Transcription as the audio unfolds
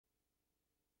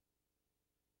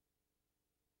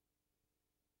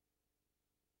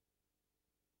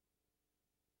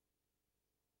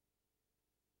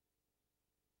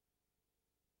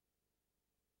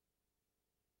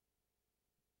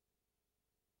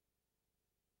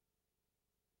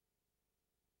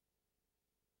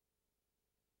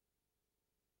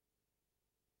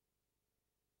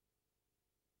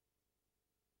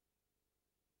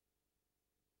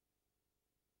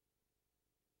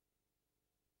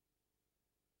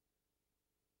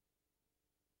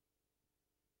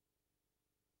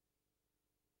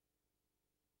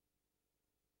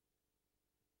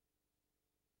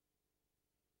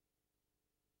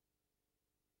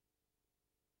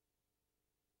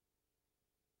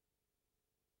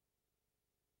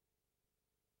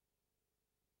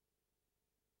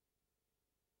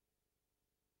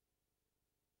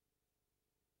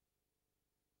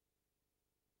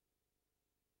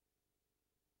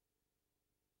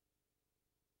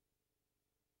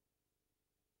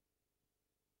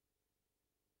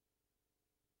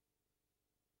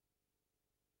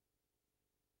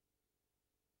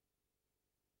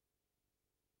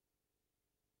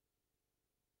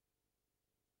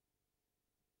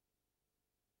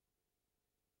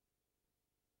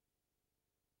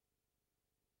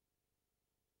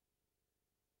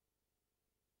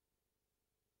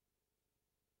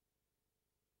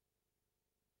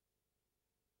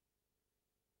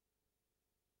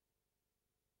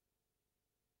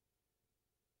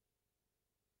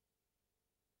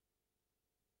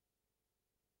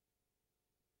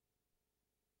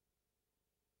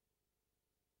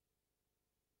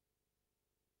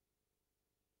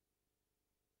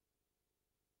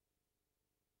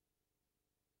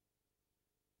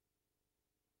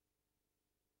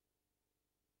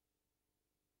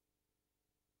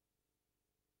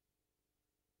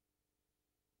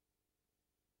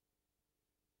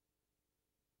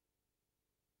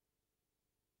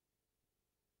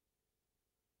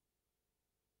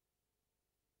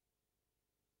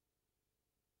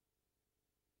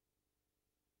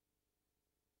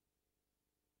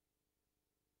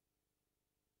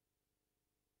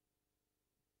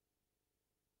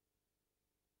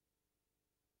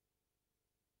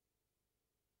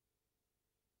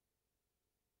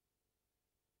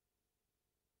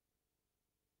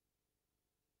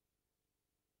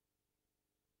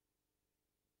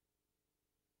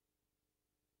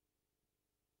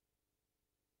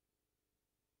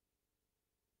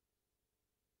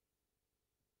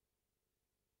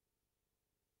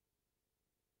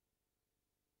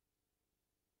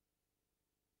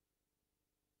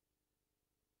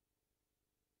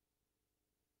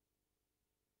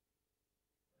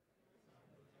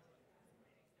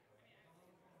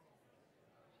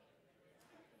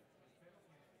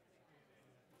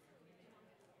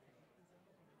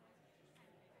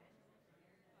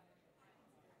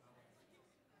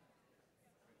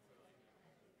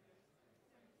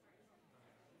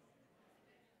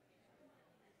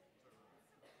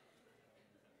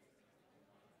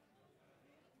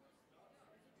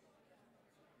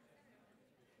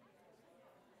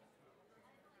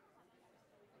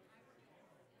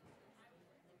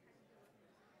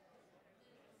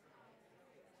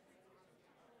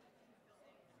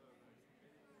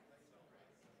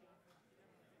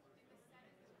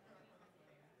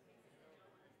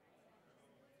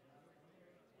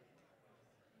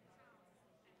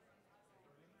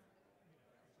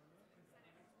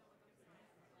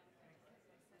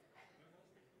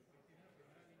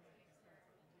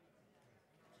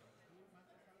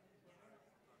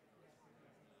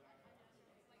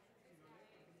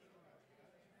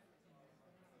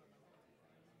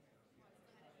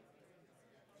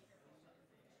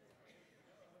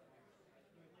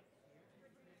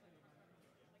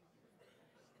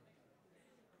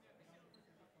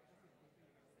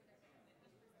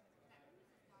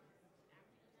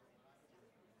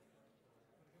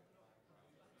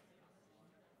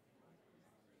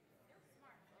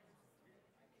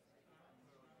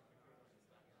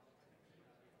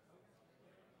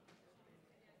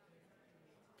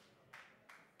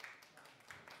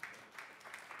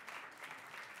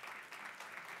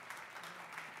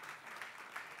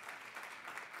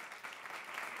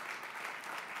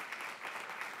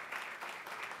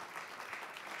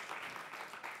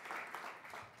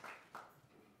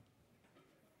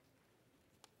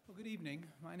Good evening.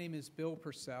 My name is Bill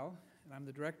Purcell, and I'm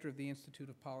the director of the Institute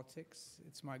of Politics.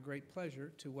 It's my great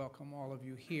pleasure to welcome all of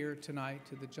you here tonight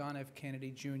to the John F. Kennedy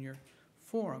Jr.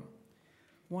 Forum,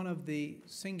 one of the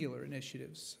singular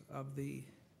initiatives of the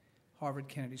Harvard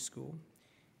Kennedy School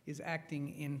is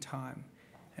acting in time.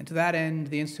 And to that end,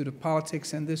 the Institute of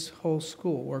Politics and this whole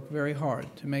school work very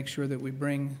hard to make sure that we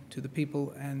bring to the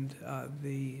people and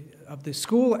of this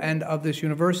school and of this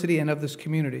university and of this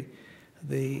community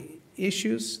the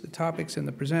issues, the topics, and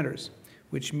the presenters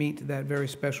which meet that very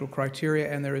special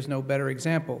criteria, and there is no better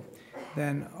example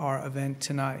than our event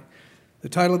tonight. The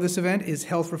title of this event is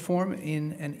Health Reform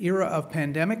in an Era of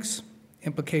Pandemics,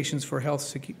 Implications for Health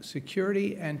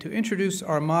Security, and to introduce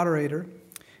our moderator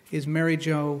is Mary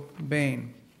Jo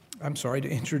Bain. I'm sorry, to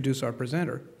introduce our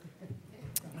presenter.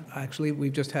 Actually,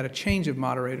 we've just had a change of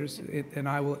moderators, and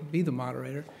I will be the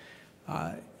moderator.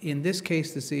 In this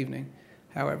case this evening,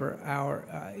 however,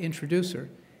 our introducer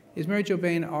is Mary Jo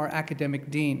Bain, our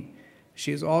academic dean.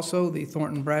 She is also the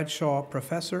Thornton Bradshaw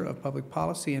Professor of Public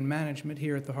Policy and Management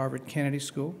here at the Harvard Kennedy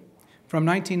School. From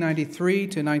 1993 to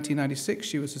 1996,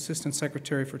 she was Assistant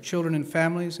Secretary for Children and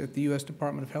Families at the U.S.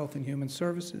 Department of Health and Human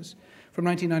Services. From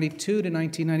 1992 to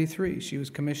 1993, she was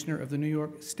Commissioner of the New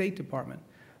York State Department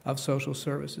of Social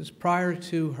Services. Prior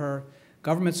to her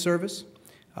government service,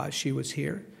 she was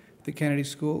here at the Kennedy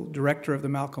School, Director of the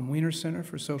Malcolm Weiner Center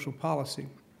for Social Policy.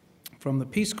 From the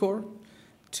Peace Corps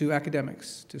to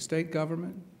academics, to state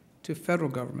government, to federal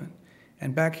government,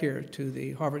 and back here to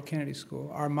the Harvard Kennedy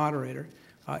School, our moderator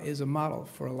is a model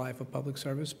for a life of public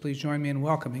service. Please join me in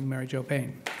welcoming Mary Jo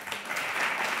Bain.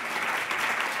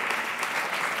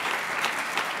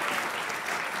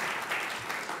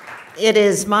 It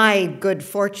is my good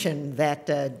fortune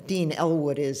that Dean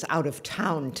Elwood is out of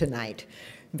town tonight,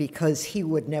 because he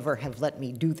would never have let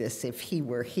me do this if he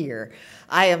were here.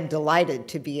 I am delighted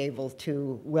to be able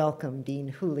to welcome Dean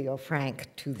Julio Frenk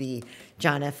to the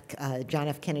John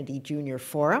F. Kennedy Jr.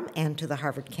 Forum and to the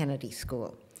Harvard Kennedy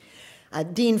School.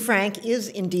 Dean Frenk is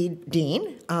indeed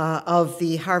Dean of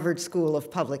the Harvard School of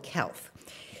Public Health.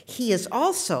 He is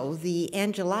also the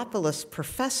Angelopoulos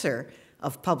Professor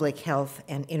of Public Health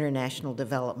and International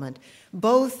Development,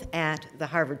 both at the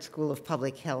Harvard School of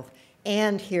Public Health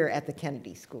and here at the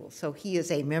Kennedy School. So he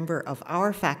is a member of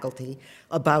our faculty,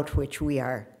 about which we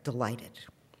are delighted.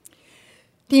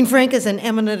 Dean Frenk is an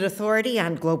eminent authority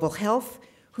on global health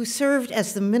who served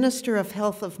as the Minister of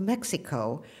Health of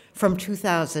Mexico from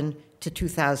 2000 to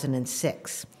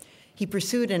 2006. He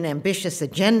pursued an ambitious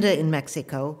agenda in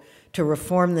Mexico to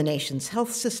reform the nation's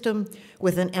health system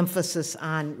with an emphasis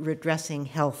on redressing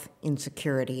health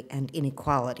insecurity and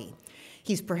inequality.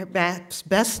 He's perhaps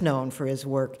best known for his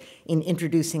work in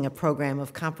introducing a program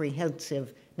of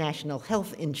comprehensive national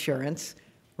health insurance,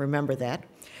 remember that,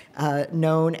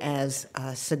 known as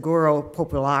Seguro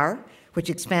Popular, which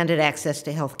expanded access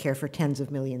to health care for tens of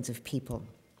millions of people.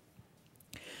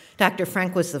 Dr.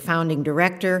 Frenk was the founding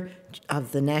director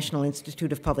of the National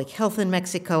Institute of Public Health in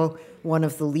Mexico, one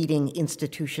of the leading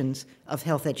institutions of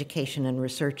health education and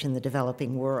research in the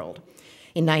developing world.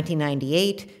 In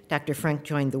 1998, Dr. Frenk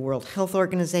joined the World Health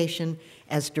Organization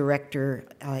as director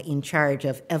in charge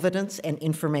of evidence and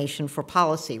information for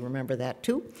policy. Remember that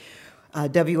too?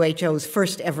 WHO's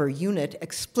first ever unit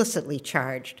explicitly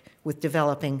charged with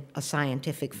developing a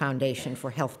scientific foundation for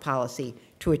health policy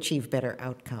to achieve better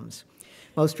outcomes.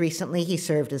 Most recently, he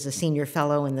served as a senior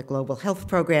fellow in the Global Health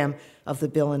Program of the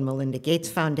Bill and Melinda Gates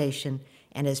Foundation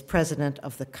and as president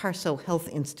of the Carso Health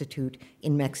Institute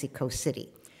in Mexico City.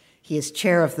 He is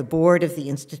chair of the board of the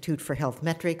Institute for Health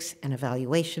Metrics and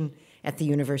Evaluation at the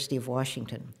University of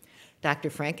Washington. Dr.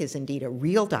 Frenk is indeed a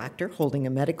real doctor holding a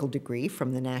medical degree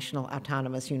from the National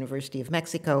Autonomous University of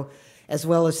Mexico, as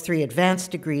well as 3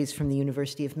 advanced degrees from the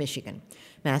University of Michigan,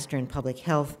 Master in Public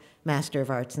Health, Master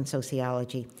of Arts in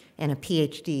Sociology, and a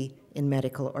PhD in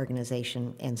Medical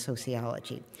Organization and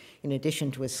Sociology. In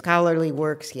addition to his scholarly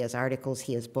works, he has articles,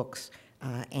 he has books,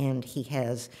 and he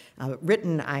has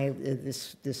written,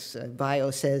 this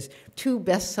bio says, 2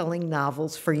 best-selling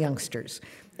novels for youngsters,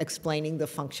 explaining the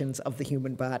functions of the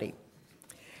human body.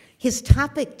 His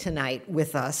topic tonight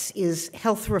with us is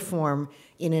health reform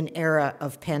in an era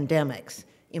of pandemics,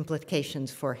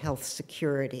 implications for health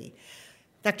security.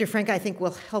 Dr. Frenk, I think,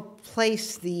 will help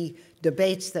place the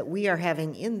debates that we are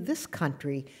having in this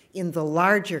country in the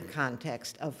larger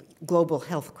context of global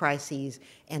health crises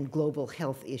and global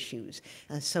health issues.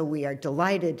 So we are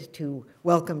delighted to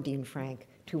welcome Dean Frenk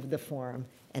to the forum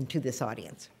and to this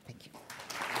audience. Thank you.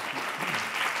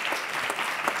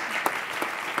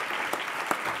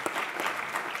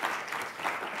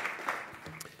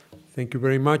 Thank you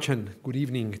very much, and good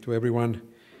evening to everyone.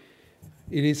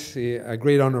 It is a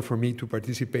great honor for me to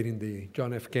participate in the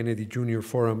John F. Kennedy Jr.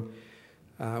 Forum,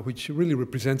 which really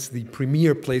represents the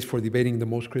premier place for debating the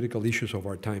most critical issues of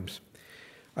our times.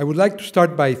 I would like to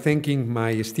start by thanking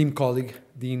my esteemed colleague,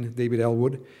 Dean David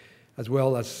Elwood, as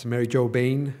well as Mary Jo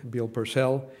Bain, Bill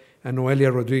Purcell, and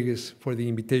Noelia Rodriguez for the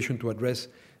invitation to address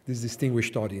this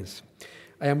distinguished audience.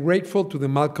 I am grateful to the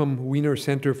Malcolm Wiener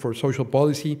Center for Social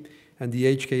Policy and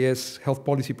the HKS Health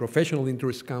Policy Professional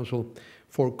Interest Council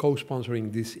for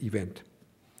co-sponsoring this event.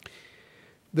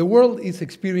 The world is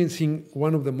experiencing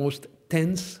one of the most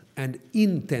tense and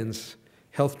intense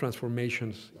health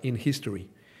transformations in history.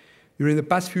 During the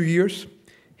past few years,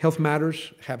 health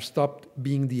matters have stopped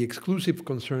being the exclusive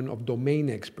concern of domain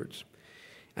experts,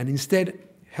 and instead,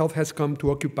 health has come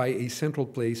to occupy a central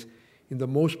place in the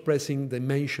most pressing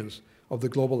dimensions of the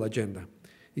global agenda: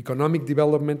 economic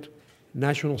development,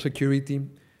 national security,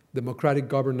 democratic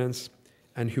governance,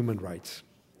 and human rights.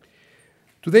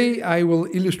 Today, I will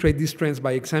illustrate these trends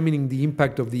by examining the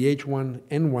impact of the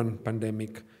H1N1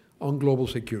 pandemic on global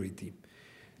security.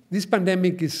 This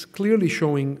pandemic is clearly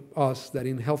showing us that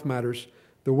in health matters,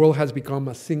 the world has become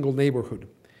a single neighborhood,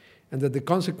 and that the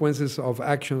consequences of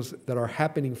actions that are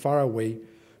happening far away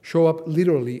show up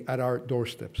literally at our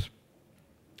doorsteps.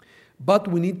 But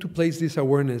we need to place this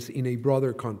awareness in a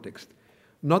broader context,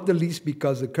 not the least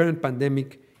because the current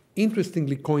pandemic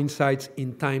interestingly coincides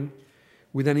in time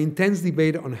with an intense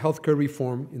debate on healthcare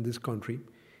reform in this country,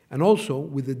 and also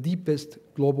with the deepest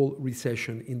global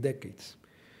recession in decades.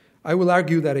 I will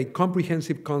argue that a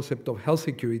comprehensive concept of health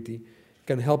security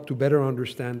can help to better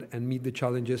understand and meet the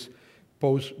challenges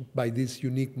posed by this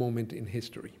unique moment in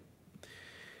history.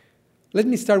 Let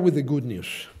me start with the good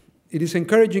news. It is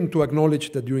encouraging to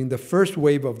acknowledge that during the first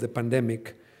wave of the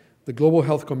pandemic, the global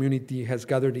health community has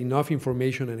gathered enough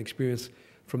information and experience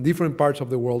from different parts of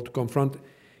the world to confront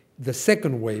the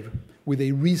second wave with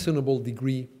a reasonable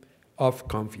degree of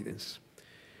confidence.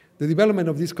 The development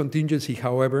of this contingency,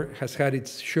 however, has had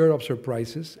its share of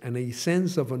surprises, and a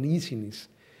sense of uneasiness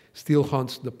still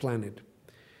haunts the planet.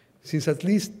 Since at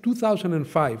least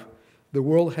 2005, the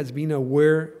world has been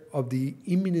aware of the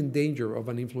imminent danger of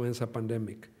an influenza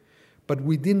pandemic, but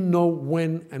we didn't know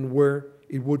when and where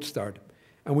it would start,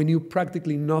 and we knew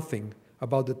practically nothing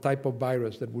about the type of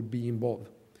virus that would be involved.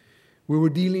 We were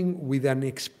dealing with an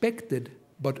expected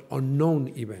but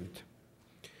unknown event.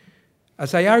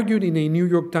 As I argued in a New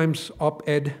York Times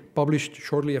op-ed published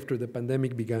shortly after the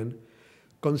pandemic began,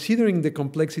 considering the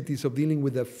complexities of dealing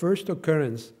with the first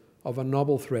occurrence of a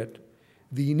novel threat,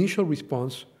 the initial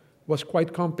response was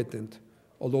quite competent,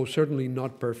 although certainly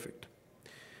not perfect.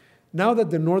 Now that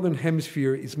the Northern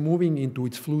Hemisphere is moving into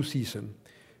its flu season,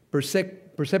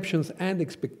 perceptions and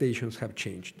expectations have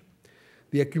changed.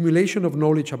 The accumulation of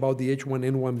knowledge about the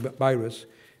H1N1 virus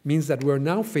means that we are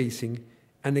now facing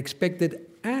an expected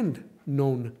and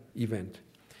known event.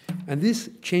 And this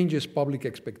changes public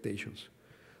expectations.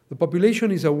 The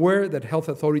population is aware that health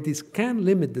authorities can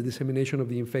limit the dissemination of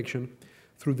the infection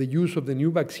through the use of the new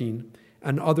vaccine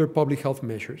and other public health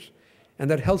measures,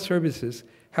 and that health services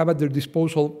have at their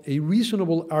disposal a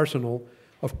reasonable arsenal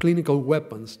of clinical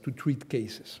weapons to treat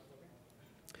cases.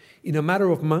 In a matter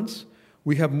of months,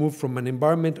 we have moved from an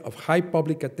environment of high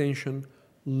public attention,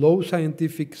 low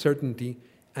scientific certainty,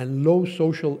 and low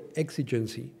social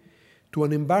exigency to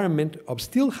an environment of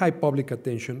still high public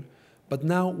attention, but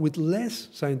now with less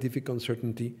scientific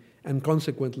uncertainty and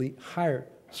consequently higher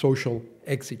social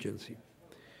exigency.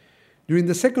 During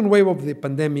the second wave of the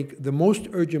pandemic, the most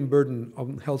urgent burden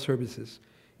on health services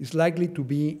is likely to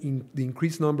be in the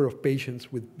increased number of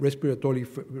patients with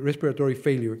respiratory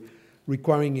failure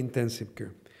requiring intensive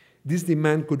care. This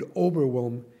demand could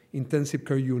overwhelm intensive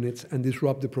care units and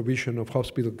disrupt the provision of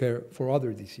hospital care for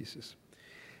other diseases.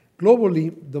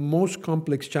 Globally, the most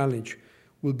complex challenge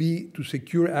will be to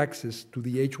secure access to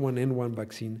the H1N1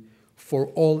 vaccine for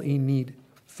all in need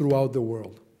throughout the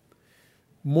world.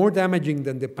 More damaging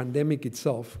than the pandemic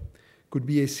itself could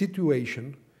be a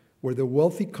situation where the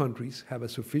wealthy countries have a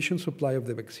sufficient supply of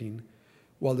the vaccine,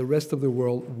 while the rest of the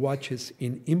world watches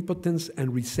in impotence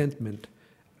and resentment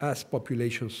as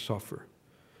populations suffer.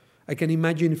 I can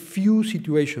imagine few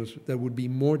situations that would be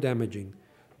more damaging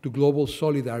to global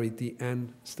solidarity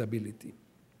and stability.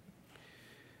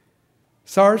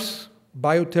 SARS,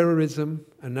 bioterrorism,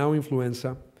 and now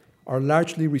influenza are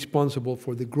largely responsible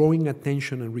for the growing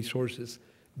attention and resources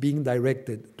being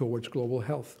directed towards global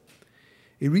health.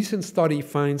 A recent study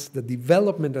finds that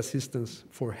development assistance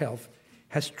for health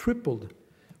has tripled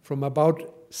from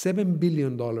about $7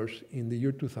 billion in the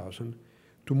year 2000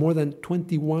 to more than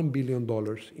 $21 billion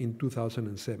in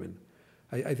 2007.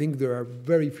 I think there are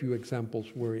very few examples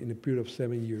where in a period of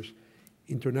 7 years,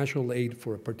 international aid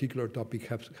for a particular topic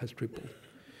has tripled.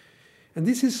 And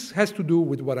this has to do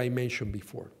with what I mentioned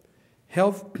before.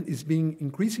 Health is being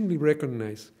increasingly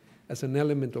recognized as an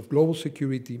element of global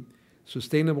security,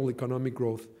 sustainable economic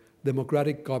growth,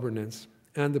 democratic governance,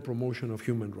 and the promotion of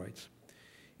human rights.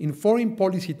 In foreign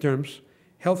policy terms,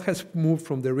 health has moved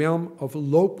from the realm of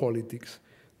low politics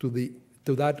to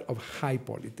that of high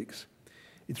politics.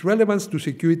 Its relevance to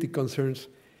security concerns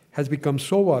has become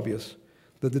so obvious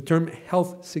that the term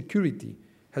health security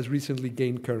has recently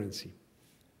gained currency.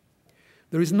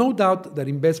 There is no doubt that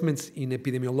investments in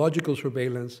epidemiological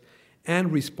surveillance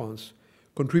and response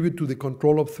contribute to the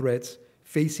control of threats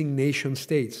facing nation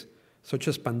states, such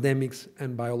as pandemics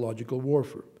and biological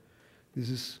warfare. This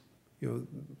is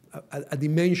a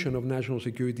dimension of national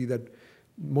security that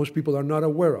most people are not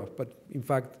aware of, but in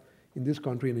fact, in this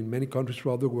country and in many countries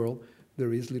throughout the world,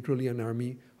 there is literally an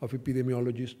army of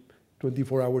epidemiologists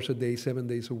 24 hours a day, 7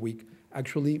 days a week,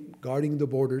 actually guarding the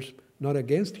borders, not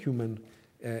against human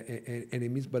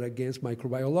enemies, but against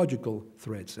microbiological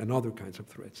threats and other kinds of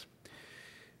threats.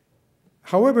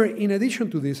 However, in addition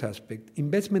to this aspect,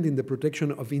 investment in the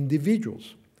protection of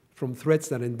individuals from threats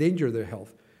that endanger their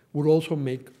health would also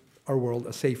make our world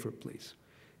a safer place.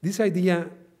 This idea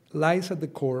lies at the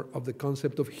core of the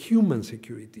concept of human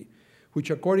security, which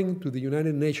according to the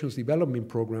United Nations Development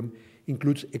Program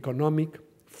includes economic,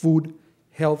 food,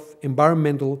 health,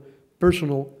 environmental,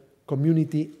 personal,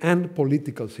 community, and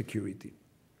political security.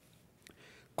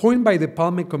 Coined by the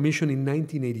Palme Commission in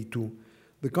 1982,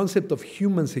 the concept of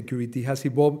human security has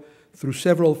evolved through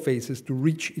several phases to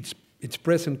reach its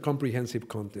present comprehensive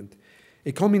content.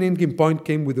 A culminating point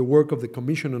came with the work of the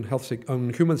Commission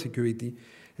on Human Security,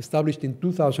 established in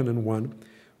 2001,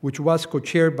 which was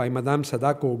co-chaired by Madame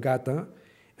Sadako Ogata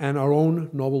and our own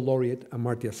Nobel laureate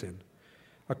Amartya Sen.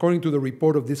 According to the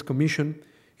report of this commission,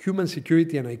 human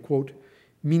security, and I quote,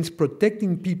 means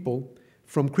protecting people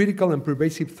from critical and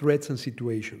pervasive threats and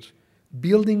situations,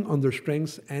 building on their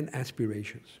strengths and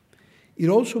aspirations. It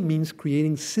also means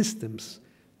creating systems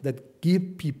that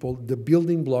give people the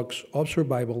building blocks of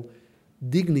survival,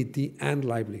 dignity, and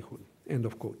livelihood, end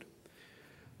of quote.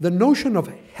 The notion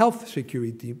of health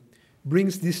security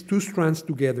brings these two strands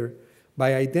together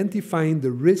by identifying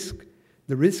the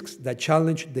risks that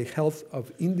challenge the health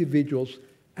of individuals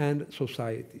and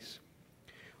societies.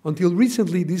 Until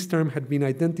recently, this term had been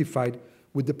identified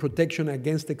with the protection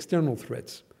against external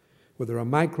threats, whether a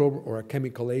microbe or a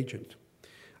chemical agent.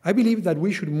 I believe that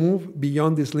we should move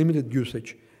beyond this limited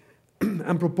usage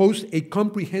and propose a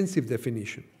comprehensive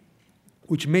definition,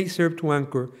 which may serve to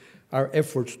anchor our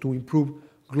efforts to improve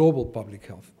global public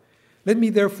health. Let me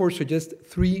therefore suggest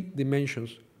three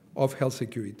dimensions of health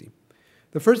security.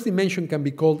 The first dimension can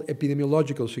be called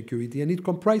epidemiological security, and it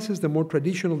comprises the more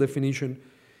traditional definition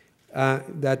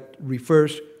that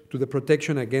refers to the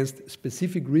protection against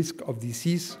specific risk of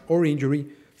disease or injury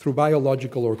through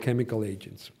biological or chemical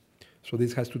agents. So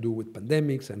this has to do with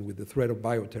pandemics and with the threat of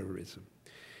bioterrorism.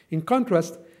 In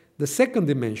contrast, the second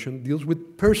dimension deals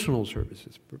with personal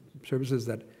services, services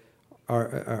that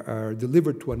are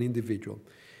delivered to an individual.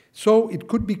 So it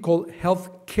could be called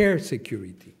health care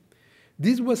security.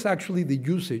 This was actually the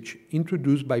usage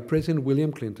introduced by President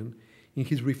William Clinton in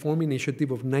his reform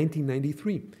initiative of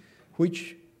 1993,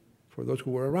 which, for those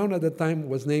who were around at the time,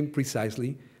 was named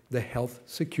precisely the Health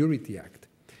Security Act.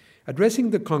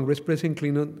 Addressing the Congress, President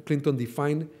Clinton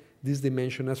defined this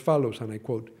dimension as follows, and I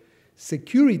quote,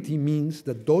 "Security means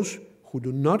that those who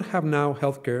do not have now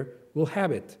health care will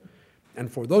have it,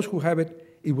 and for those who have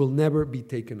it, it will never be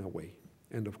taken away,"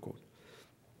 end of quote.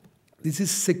 This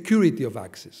is security of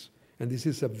access, and this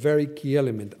is a very key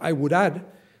element. I would add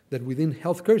that within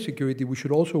healthcare security, we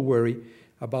should also worry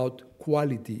about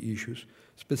quality issues,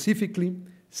 specifically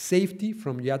safety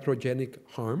from iatrogenic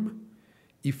harm,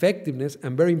 effectiveness,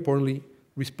 and very importantly,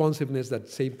 responsiveness that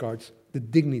safeguards the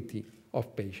dignity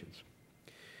of patients.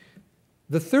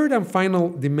 The third and final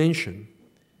dimension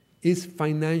is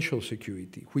financial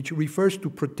security, which refers to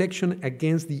protection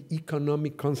against the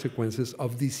economic consequences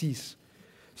of disease,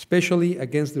 especially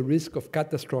against the risk of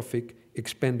catastrophic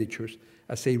expenditures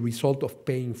as a result of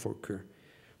paying for care.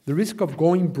 The risk of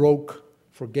going broke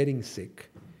for getting sick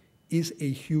is a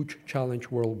huge challenge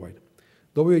worldwide.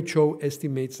 WHO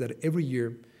estimates that every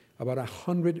year about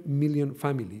 100 million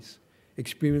families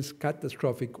experience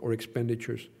catastrophic or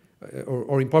expenditures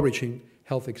or impoverishing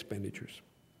health expenditures.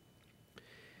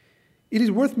 It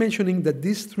is worth mentioning that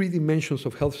these three dimensions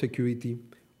of health security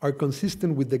are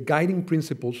consistent with the guiding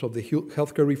principles of the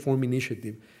healthcare reform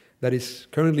initiative that is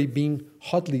currently being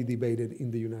hotly debated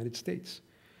in the United States.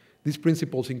 These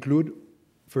principles include,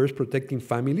 first, protecting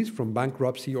families from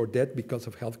bankruptcy or death because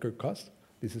of healthcare costs,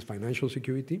 This is financial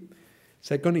security.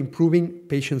 Second, improving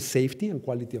patient safety and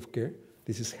quality of care.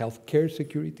 This is healthcare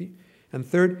security. And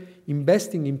third,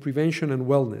 investing in prevention and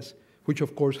wellness, which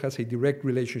of course has a direct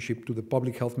relationship to the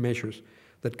public health measures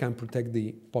that can protect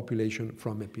the population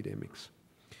from epidemics.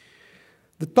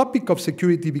 The topic of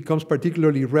security becomes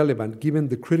particularly relevant given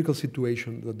the critical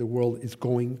situation that the world is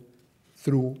going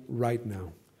through right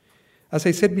now. As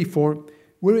I said before,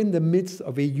 we're in the midst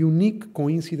of a unique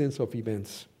coincidence of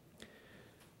events.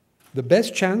 The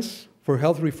best chance for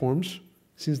health reforms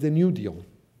since the New Deal.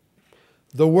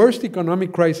 The worst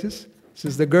economic crisis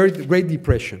since the Great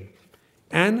Depression,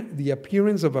 and the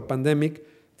appearance of a pandemic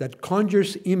that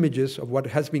conjures images of what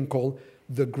has been called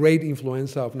the Great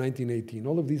Influenza of 1918.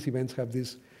 All of these events have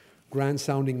these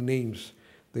grand-sounding names: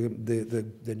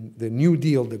 the New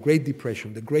Deal, the Great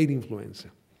Depression, the Great Influenza.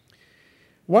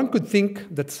 One could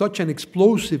think that such an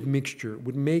explosive mixture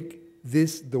would make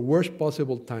this the worst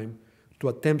possible time to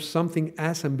attempt something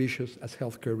as ambitious as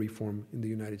healthcare reform in the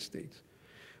United States.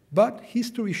 But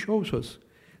history shows us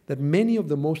that many of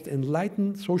the most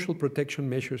enlightened social protection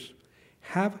measures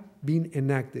have been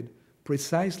enacted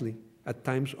precisely at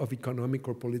times of economic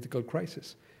or political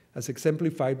crisis, as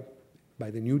exemplified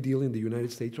by the New Deal in the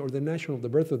United States or the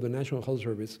birth of the National Health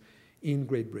Service in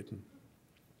Great Britain.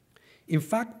 In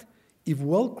fact, if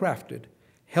well-crafted,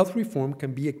 health reform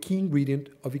can be a key ingredient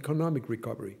of economic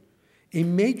recovery. A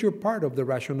major part of the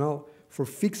rationale for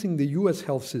fixing the US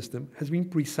health system has been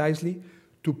precisely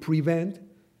to prevent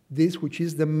this, which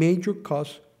is the major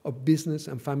cause of business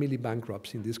and family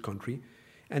bankruptcy in this country.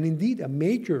 And indeed, a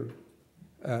major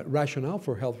rationale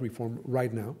for health reform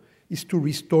right now is to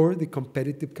restore the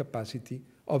competitive capacity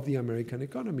of the American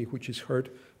economy, which is hurt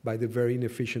by the very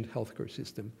inefficient healthcare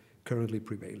system currently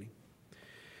prevailing.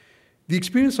 The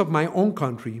experience of my own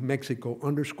country, Mexico,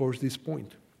 underscores this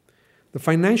point. The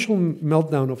financial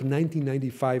meltdown of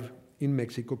 1995 in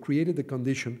Mexico created the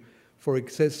conditions for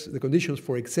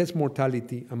excess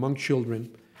mortality among children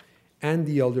and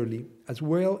the elderly, as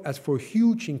well as for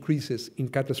huge increases in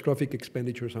catastrophic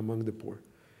expenditures among the poor.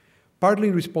 Partly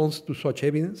in response to such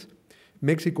evidence,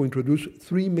 Mexico introduced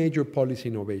three major policy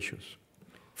innovations.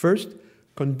 First,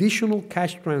 conditional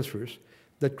cash transfers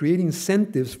that create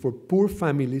incentives for poor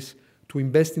families to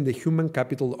invest in the human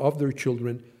capital of their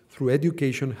children through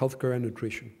education, healthcare, and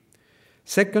nutrition.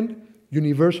 Second,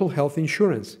 universal health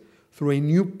insurance through a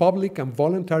new public and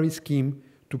voluntary scheme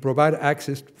to provide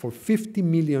access for 50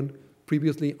 million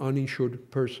previously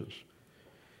uninsured persons.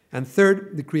 And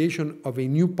third, the creation of a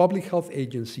new public health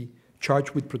agency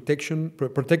charged with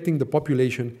protecting the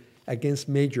population against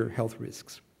major health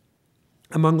risks.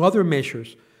 Among other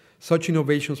measures, such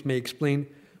innovations may explain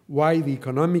why the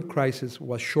economic crisis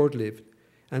was short-lived,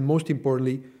 and most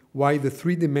importantly, why the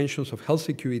three dimensions of health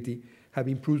security have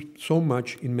improved so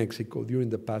much in Mexico during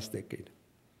the past decade.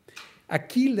 A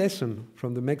key lesson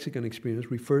from the Mexican experience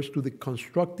refers to the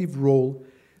constructive role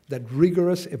that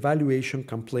rigorous evaluation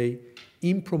can play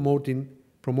in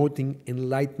promoting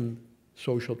enlightened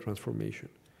social transformation.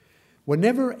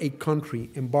 Whenever a country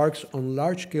embarks on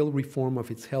large-scale reform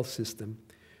of its health system,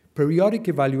 periodic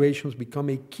evaluations become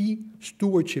a key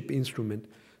stewardship instrument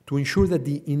to ensure that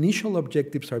the initial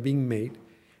objectives are being made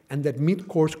and that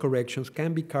mid-course corrections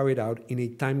can be carried out in a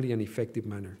timely and effective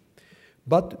manner.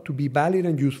 But to be valid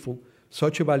and useful,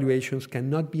 such evaluations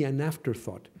cannot be an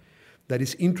afterthought that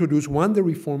is introduced once the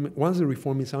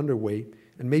reform is underway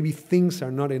and maybe things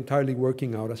are not entirely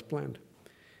working out as planned.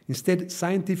 Instead,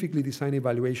 scientifically designed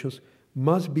evaluations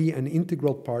must be an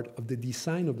integral part of the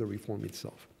design of the reform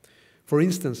itself. For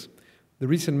instance, the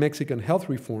recent Mexican health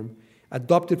reform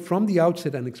adopted from the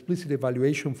outset an explicit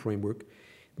evaluation framework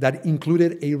that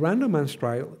included a randomized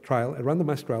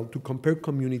trial to compare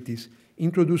communities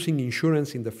introducing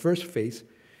insurance in the first phase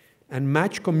and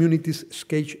match communities'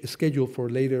 schedule for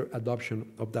later adoption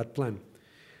of that plan.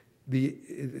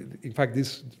 In fact,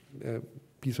 this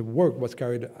piece of work was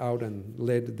carried out and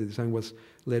the design was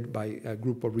led by a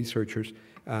group of researchers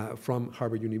from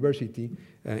Harvard University,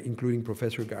 including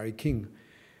Professor Gary King.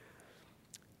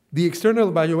 The external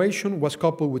evaluation was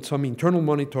coupled with some internal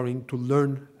monitoring to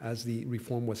learn as the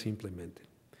reform was implemented.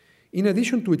 In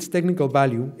addition to its technical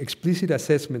value, explicit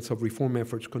assessments of reform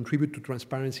efforts contribute to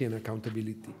transparency and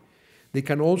accountability. They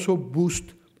can also boost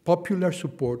popular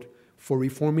support for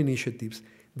reform initiatives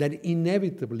that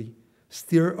inevitably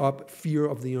stir up fear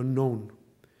of the unknown.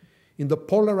 In the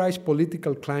polarized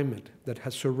political climate that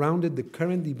has surrounded the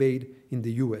current debate in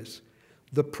the US,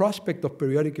 the prospect of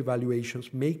periodic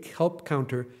evaluations may help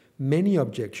counter many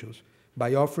objections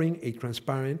by offering a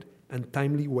transparent and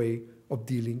timely way of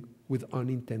dealing with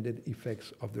unintended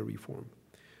effects of the reform.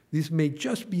 This may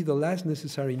just be the last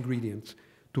necessary ingredients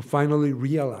to finally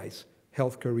realize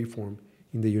healthcare reform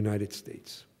in the United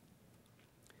States.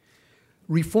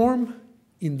 Reform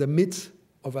in the midst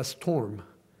of a storm.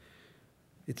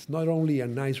 It's not only a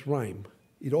nice rhyme,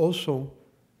 it also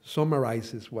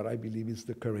summarizes what I believe is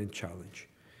the current challenge.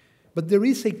 But there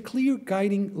is a clear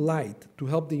guiding light to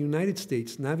help the United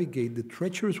States navigate the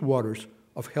treacherous waters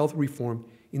of health reform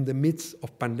in the midst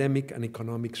of pandemic and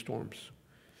economic storms.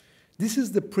 This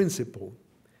is the principle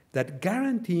that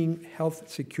guaranteeing health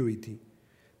security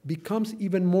becomes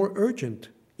even more urgent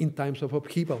in times of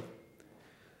upheaval.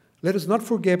 Let us not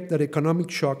forget that economic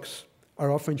shocks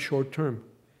are often short-term,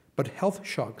 but health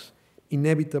shocks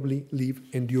inevitably leave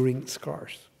enduring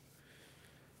scars.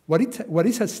 What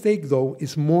is at stake, though,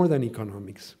 is more than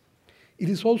economics. It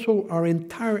is also our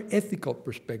entire ethical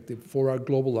perspective for our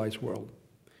globalized world.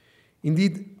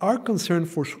 Indeed, our concern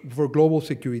for global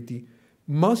security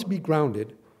must be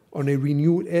grounded on a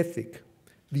renewed ethic,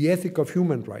 the ethic of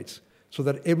human rights, so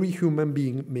that every human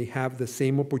being may have the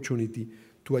same opportunity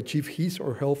to achieve his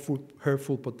or her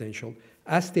full potential,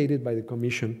 as stated by the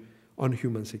Commission on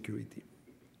Human Security.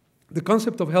 The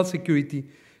concept of health security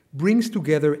brings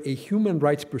together a human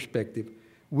rights perspective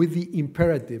with the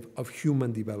imperative of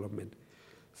human development.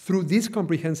 Through this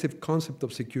comprehensive concept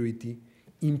of security,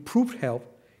 improved health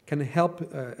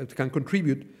can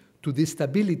contribute to the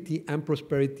stability and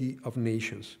prosperity of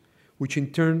nations, which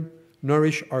in turn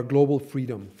nourish our global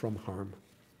freedom from harm.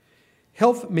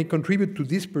 Health may contribute to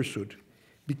this pursuit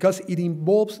because it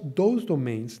involves those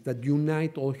domains that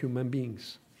unite all human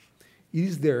beings. It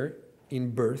is there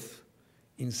in birth,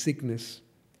 in sickness,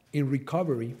 in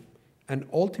recovery, and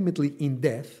ultimately in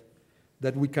death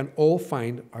that we can all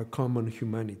find our common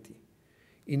humanity.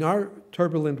 In our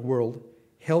turbulent world,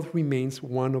 health remains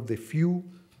one of the few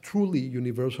truly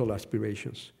universal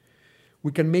aspirations.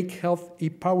 We can make health a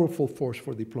powerful force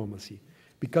for diplomacy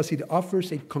because it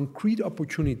offers a concrete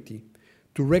opportunity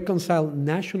to reconcile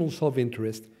national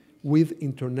self-interest with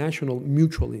international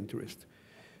mutual interest.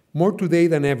 More today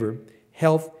than ever,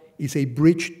 health is a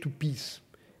bridge to peace,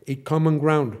 a common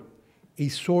ground, a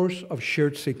source of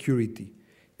shared security,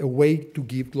 a way to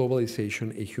give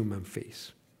globalization a human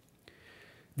face.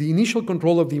 The initial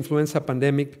control of the influenza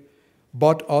pandemic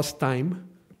bought us time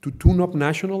to tune up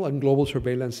national and global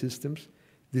surveillance systems,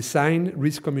 design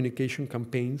risk communication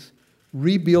campaigns,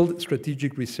 rebuild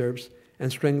strategic reserves,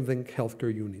 and strengthen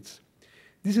healthcare units.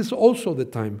 This is also the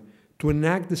time to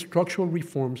enact the structural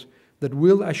reforms that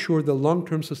will assure the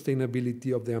long-term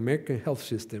sustainability of the American health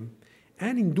system,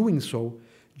 and in doing so,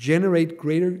 generate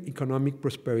greater economic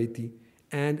prosperity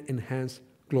and enhance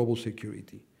global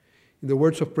security. In the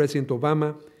words of President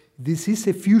Obama, this is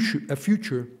a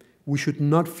future we should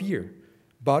not fear,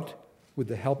 but with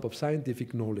the help of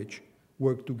scientific knowledge,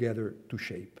 work together to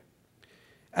shape.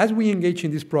 As we engage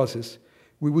in this process,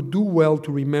 we would do well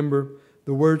to remember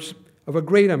the words of a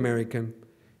great American,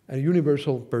 a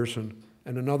universal person,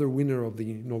 and another winner of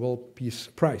the Nobel Peace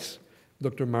Prize,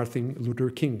 Dr. Martin Luther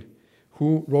King,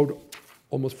 who wrote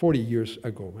almost 40 years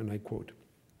ago, and I quote,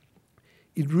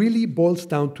 "It really boils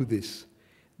down to this,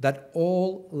 that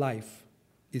all life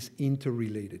is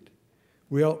interrelated.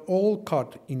 We are all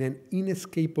caught in an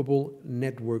inescapable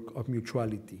network of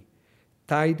mutuality,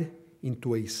 tied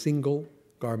into a single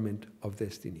garment of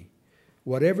destiny.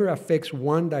 Whatever affects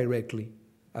one directly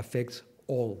affects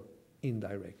all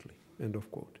indirectly," end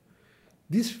of quote.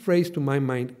 This phrase, to my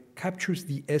mind, captures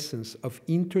the essence of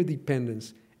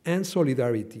interdependence and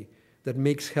solidarity that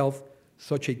makes health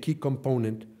such a key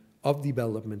component of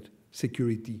development,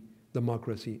 security,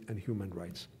 democracy, and human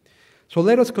rights. So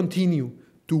let us continue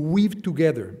to weave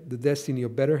together the destiny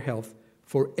of better health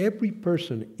for every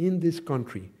person in this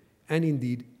country, and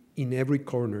indeed in every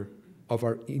corner of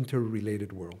our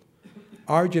interrelated world.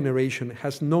 Our generation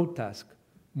has no task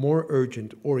more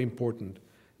urgent or important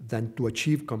than to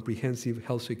achieve comprehensive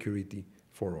health security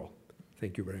for all.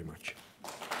 Thank you very much.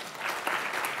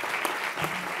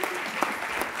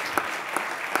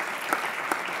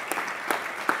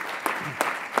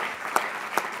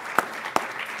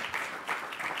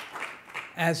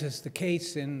 As is the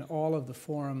case in all of the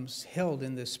forums held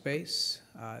in this space,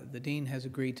 the Dean has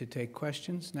agreed to take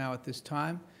questions now at this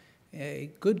time.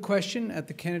 A good question at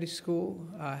the Kennedy School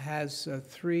has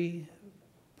 3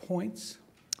 points.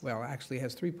 Well, actually it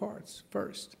has 3 parts.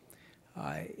 First,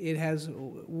 it has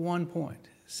 1 point.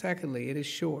 Secondly, it is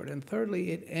short. And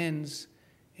thirdly, it ends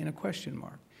in a question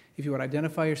mark. If you would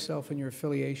identify yourself and your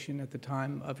affiliation at the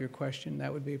time of your question,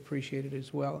 that would be appreciated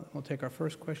as well. We'll take our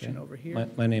first question over here.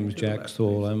 My name is Jack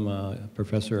Stoll. I'm a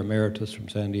professor emeritus from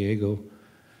San Diego.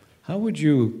 How would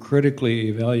you critically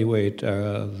evaluate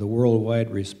the worldwide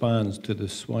response to the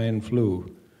swine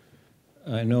flu?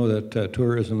 I know that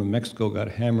tourism in Mexico got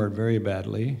hammered very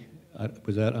badly.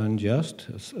 Was that unjust?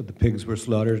 The pigs were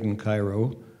slaughtered in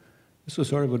Cairo. This was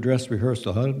sort of a dress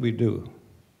rehearsal. How did we do?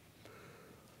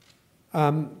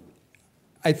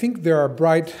 I think there are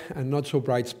bright and not so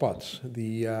bright spots.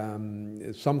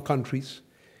 Some countries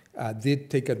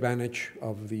did take advantage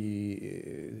of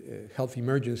the health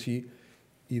emergency,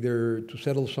 either to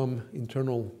settle some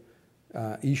internal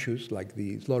issues like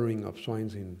the slaughtering of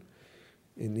swines in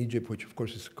Egypt, which of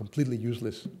course is a completely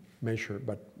useless measure,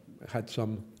 but had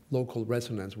some local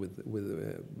resonance with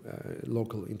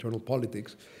local internal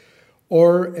politics,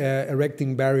 or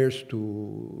erecting barriers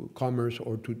to commerce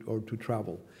or to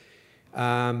travel.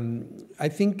 I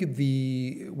think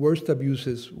the worst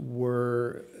abuses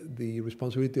were the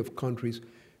responsibility of countries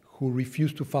who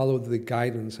refused to follow the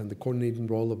guidance and the coordinating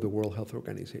role of the World Health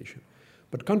Organization.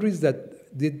 But countries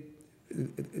that did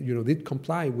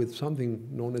comply with something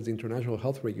known as the international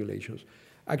health regulations,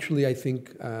 actually, I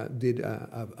think, did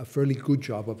a fairly good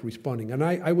job of responding. And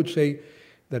I would say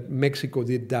that Mexico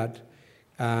did that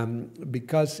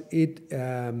because when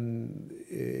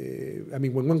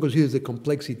one considers the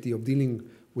complexity of dealing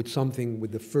with something,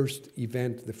 with the first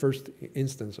event, the first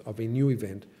instance of a new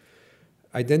event,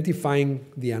 identifying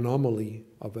the anomaly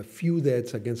of a few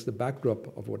deaths against the backdrop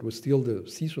of what was still the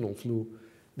seasonal flu,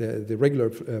 the regular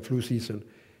flu season,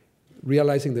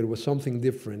 realizing there was something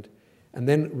different, and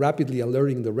then rapidly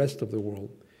alerting the rest of the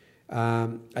world,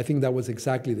 I think that was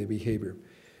exactly the behavior.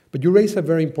 But you raised a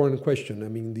very important question. I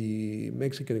mean, the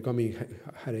Mexican economy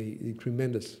had a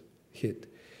tremendous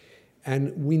hit.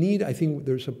 And I think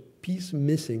there's a piece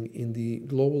missing in the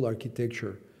global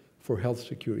architecture for health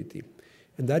security.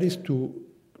 And that is to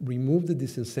remove the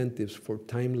disincentives for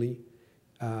timely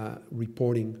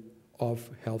reporting of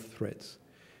health threats.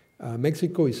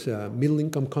 Mexico is a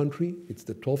middle-income country. It's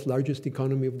the 12th largest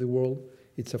economy of the world.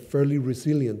 It's a fairly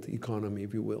resilient economy,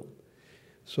 if you will.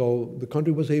 So the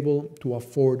country was able to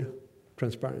afford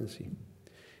transparency.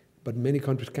 But many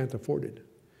countries can't afford it.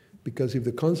 Because if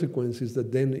the consequence is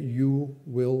that then you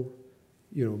will,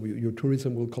 your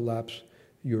tourism will collapse,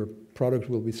 your products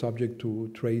will be subject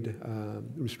to trade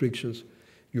restrictions,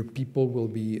 your people will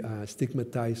be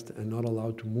stigmatized and not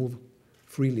allowed to move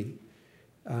freely,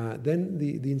 then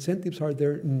the incentives are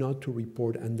there not to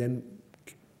report and then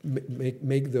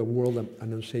make the world an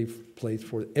unsafe place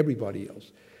for everybody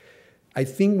else. I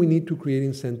think we need to create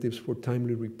incentives for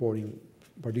timely reporting,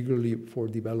 particularly for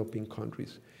developing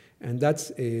countries. And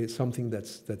that's something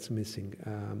that's missing.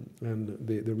 And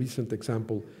the recent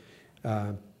example,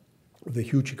 the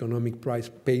huge economic price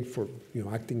paid for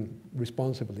acting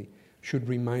responsibly, should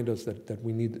remind us that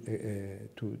we need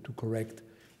to correct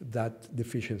that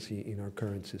deficiency in our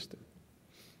current system.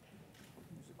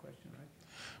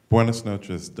 Buenas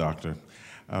noches, Doctor.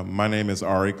 My name is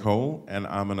Ari Cole, and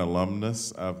I'm an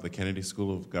alumnus of the Kennedy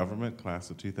School of Government, class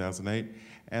of 2008,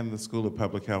 and the School of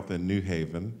Public Health in New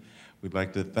Haven. We'd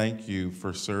like to thank you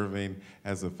for serving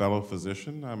as a fellow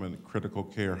physician. I'm a critical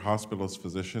care hospitalist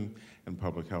physician and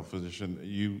public health physician.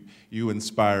 You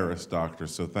inspire us, doctor,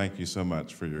 so thank you so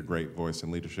much for your great voice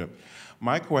and leadership.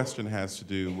 My question has to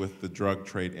do with the drug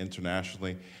trade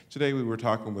internationally. Today we were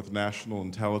talking with national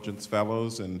intelligence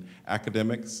fellows and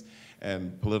academics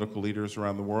and political leaders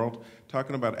around the world,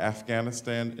 talking about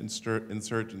Afghanistan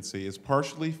insurgency is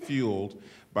partially fueled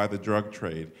by the drug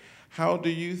trade. How do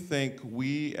you think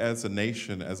we as a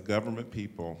nation, as government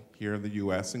people here in the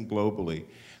US and globally,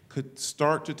 could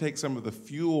start to take some of the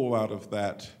fuel out of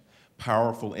that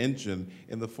powerful engine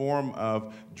in the form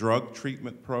of drug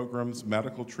treatment programs,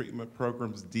 medical treatment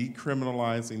programs,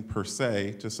 decriminalizing per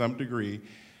se, to some degree,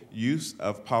 use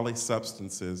of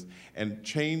polysubstances, and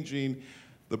changing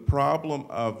the problem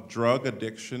of drug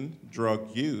addiction,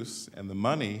 drug use, and the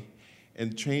money,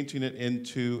 and changing it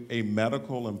into a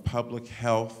medical and public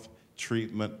health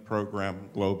treatment program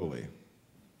globally?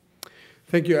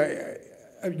 Thank you.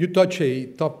 You touch a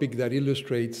topic that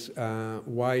illustrates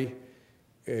why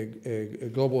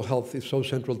global health is so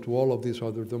central to all of these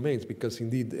other domains, because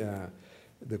indeed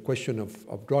the question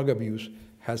of drug abuse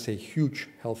has a huge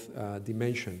health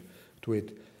dimension to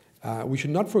it. We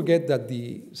should not forget that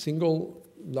the single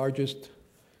largest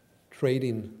trade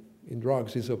in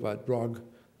drugs is of a drug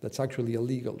that's actually a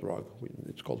legal drug.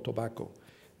 It's called tobacco.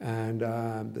 And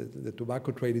the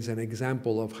tobacco trade is an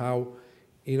example of how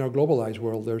in our globalized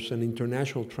world there's an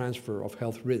international transfer of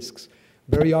health risks.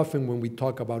 Very often when we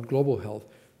talk about global health,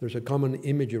 there's a common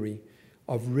imagery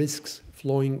of risks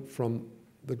flowing from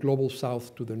the global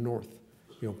south to the north.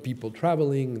 People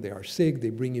traveling, they are sick,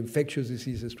 they bring infectious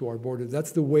diseases to our borders.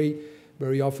 That's the way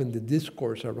very often the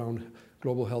discourse around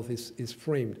global health is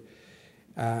framed.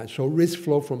 So risks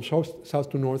flow from south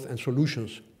to north, and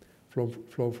solutions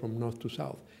flow from north to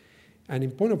south. And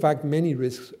in point of fact, many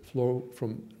risks flow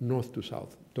from north to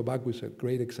south. Tobacco is a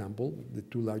great example. The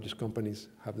two largest companies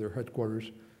have their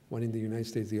headquarters, one in the United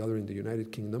States, the other in the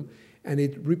United Kingdom. And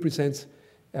it represents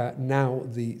now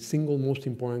the single most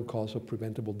important cause of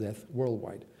preventable death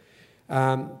worldwide.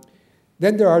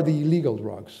 Then there are the illegal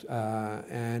drugs.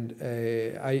 And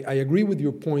I agree with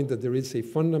your point that there is a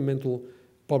fundamental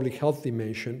public health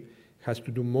dimension, has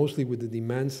to do mostly with the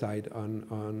demand side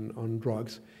on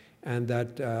drugs, and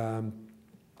that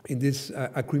in this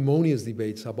acrimonious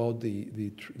debates about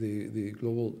the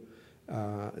global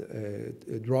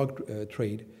drug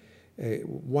trade,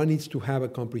 one needs to have a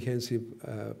comprehensive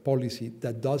policy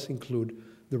that does include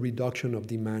the reduction of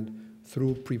demand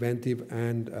through preventive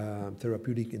and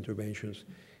therapeutic interventions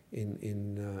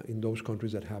in those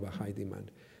countries that have a high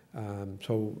demand.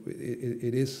 So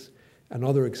it is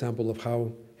another example of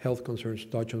how health concerns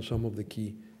touch on some of the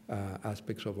key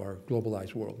aspects of our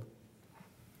globalized world.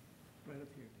 Right up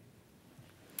here.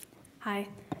 Hi.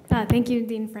 Thank you,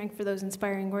 Dean Frenk, for those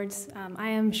inspiring words. I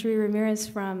am Sheree Ramirez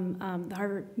from the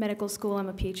Harvard Medical School. I'm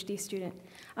a PhD student.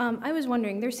 I was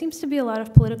wondering, there seems to be a lot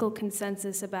of political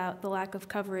consensus about the lack of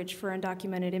coverage for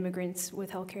undocumented immigrants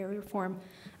with healthcare reform.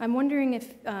 I'm wondering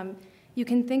if you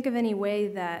can think of any way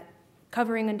that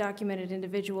covering undocumented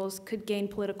individuals could gain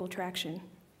political traction.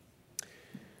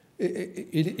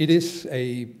 It is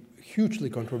a hugely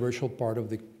controversial part of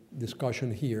the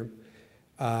discussion here.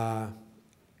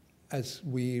 As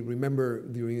we remember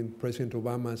during President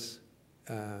Obama's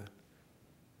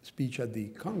speech at the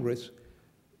Congress,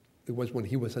 it was when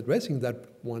he was addressing that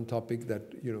one topic that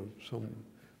some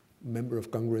member of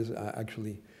Congress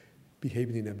actually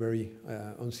behaved in a very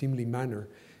unseemly manner.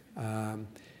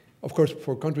 Of course,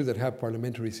 for countries that have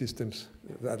parliamentary systems,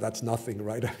 that's nothing,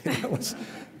 right? I mean, that was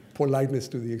politeness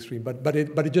to the extreme. But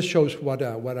it just shows what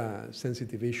a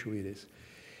sensitive issue it is.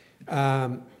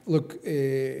 Look,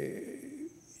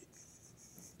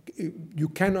 you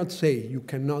cannot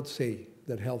say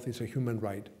that health is a human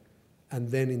right, and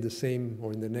then in the same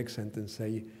or in the next sentence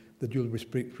say that you'll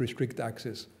restrict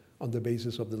access on the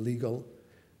basis of the legal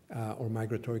or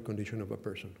migratory condition of a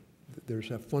person.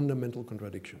 There's a fundamental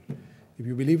contradiction. If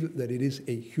you believe that it is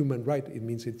a human right, it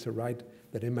means it's a right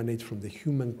that emanates from the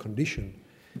human condition,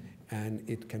 and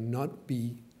it cannot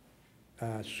be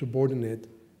subordinate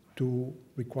to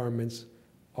requirements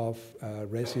of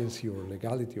residency or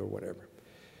legality or whatever.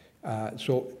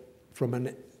 So from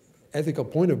an ethical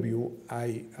point of view,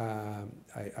 I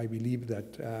believe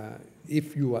that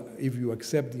if you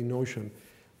accept the notion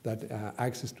that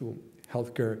access to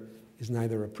healthcare is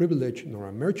neither a privilege nor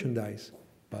a merchandise,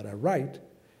 but a right,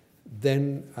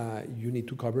 then you need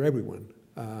to cover everyone.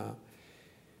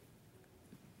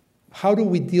 How do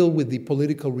we deal with the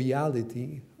political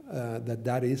reality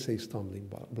that is a stumbling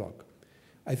block?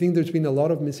 I think there's been a lot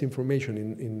of misinformation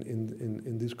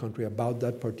in this country about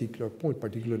that particular point,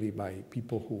 particularly by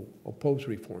people who oppose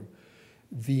reform.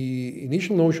 The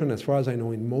initial notion, as far as I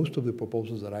know, in most of the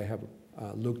proposals that I have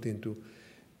looked into,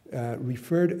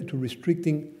 referred to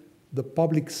restricting the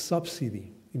public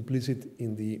subsidy implicit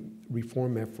in the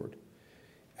reform effort.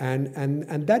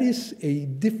 And that is a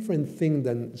different thing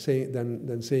than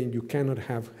saying you cannot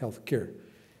have health care.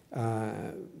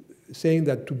 Saying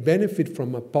that to benefit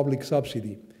from a public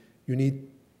subsidy, you need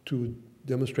to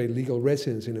demonstrate legal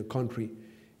residence in a country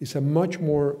is a much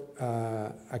more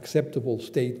acceptable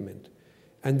statement.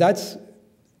 And that's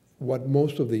what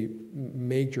most of the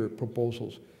major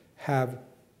proposals have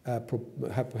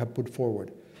put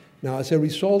forward. Now, as a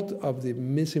result of the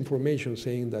misinformation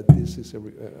saying that this is a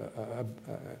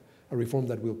reform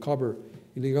that will cover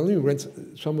illegal immigrants,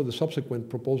 some of the subsequent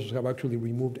proposals have actually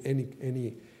removed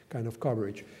any kind of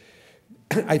coverage.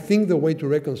 I think the way to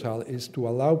reconcile is to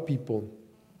allow people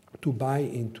to buy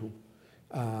into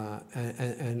a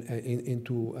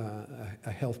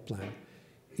health plan,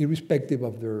 irrespective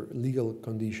of their legal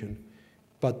condition.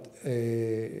 But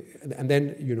and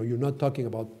then you're not talking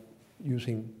about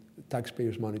using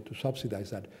taxpayers' money to subsidize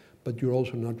that, but you're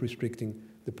also not restricting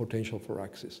the potential for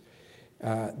access.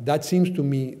 That seems to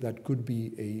me that could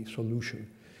be a solution.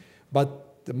 But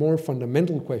the more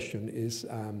fundamental question is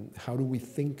how do we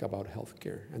think about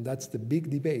healthcare? And that's the big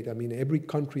debate. I mean, every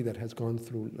country that has gone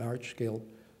through large-scale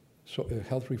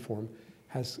health reform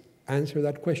has answered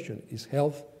that question. Is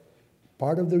health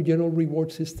part of the general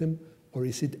reward system, or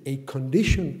is it a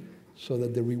condition so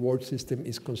that the reward system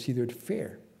is considered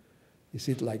fair? Is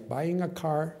it like buying a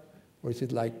car, or is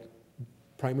it like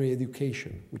primary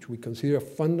education, which we consider a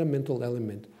fundamental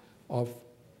element of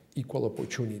equal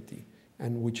opportunity?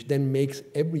 and which then makes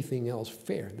everything else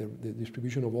fair, the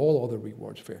distribution of all other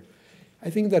rewards fair. I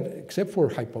think that except for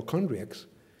hypochondriacs,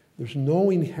 there's no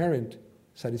inherent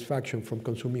satisfaction from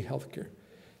consuming healthcare.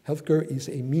 Healthcare is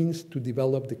a means to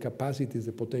develop the capacities,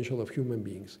 the potential of human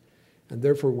beings. And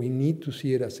therefore, we need to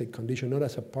see it as a condition, not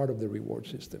as a part of the reward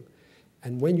system.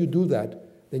 And when you do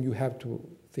that, then you have to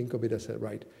think of it as a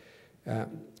right.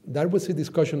 That was a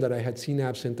discussion that I had seen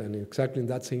absent, and exactly in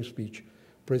that same speech,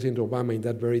 President Obama, in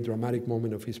that very dramatic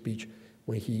moment of his speech,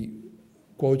 when he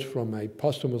quotes from a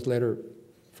posthumous letter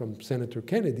from Senator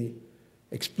Kennedy,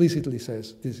 explicitly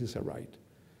says this is a right.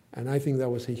 And I think that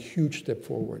was a huge step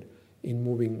forward in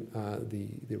moving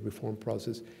the reform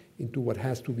process into what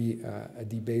has to be a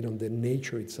debate on the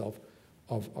nature itself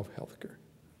of healthcare.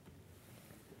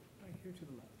 Right here to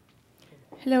the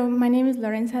left. Hello, my name is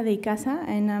Lorenza de Casa,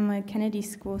 and I'm a Kennedy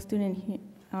School student here.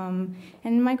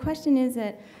 And my question is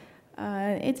that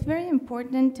it's very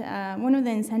important. One of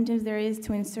the incentives there is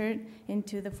to insert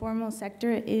into the formal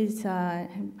sector is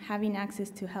having access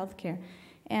to healthcare.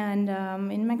 And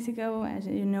in Mexico, as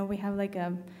you know, we have like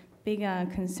a big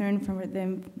concern for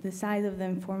the size of the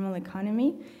informal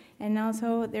economy. And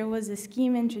also, there was a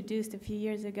scheme introduced a few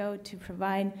years ago to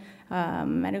provide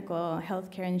medical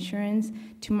healthcare insurance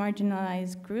to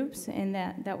marginalized groups, and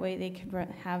that way they could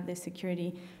have the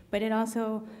security. But it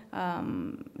also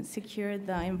secured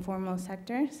the informal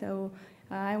sector. So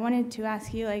I wanted to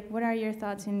ask you, like, what are your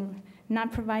thoughts in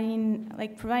not providing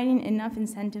enough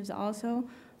incentives also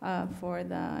for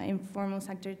the informal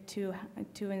sector to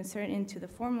insert into the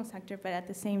formal sector, but at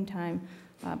the same time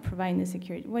providing the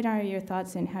security? What are your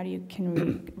thoughts, and how can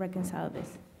we reconcile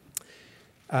this?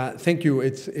 Thank you.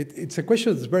 It's a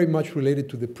question that's very much related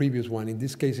to the previous one. In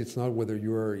this case, it's not whether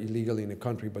you are illegal in a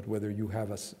country, but whether you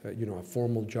have a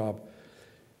formal job,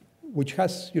 which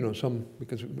has some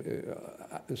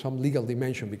legal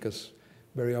dimension, because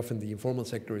very often the informal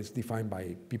sector is defined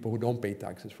by people who don't pay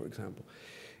taxes, for example.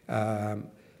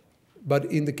 But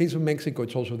in the case of Mexico,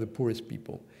 it's also the poorest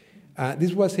people.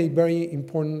 This was a very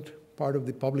important part of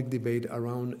the public debate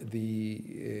around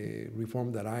the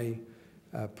reform that I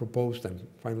proposed and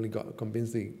finally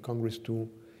convinced the Congress to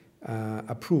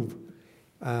approve.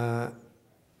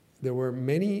 There were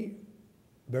many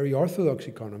very orthodox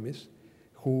economists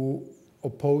who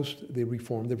opposed the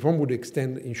reform. The reform would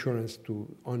extend insurance to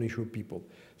uninsured people.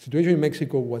 The situation in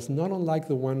Mexico was not unlike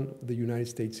the one the United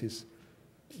States is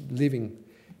living.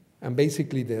 And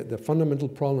basically, the fundamental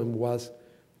problem was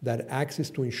that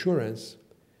access to insurance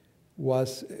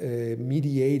was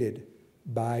mediated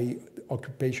by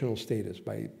occupational status,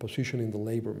 by position in the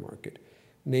labor market.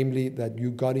 Namely, that you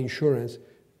got insurance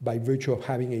by virtue of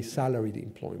having a salaried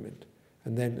employment.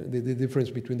 And then the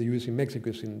difference between the US and Mexico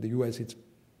is in the US it's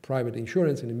private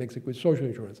insurance, and in Mexico it's social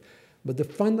insurance. But the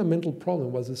fundamental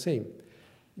problem was the same.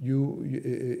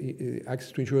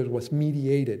 Access to insurance was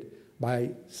mediated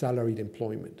by salaried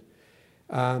employment.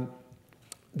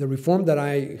 The reform that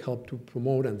I helped to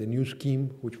promote, and the new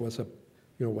scheme, which was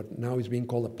what now is being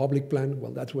called a public plan,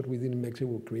 well, that's what we did in Mexico.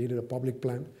 We created a public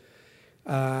plan.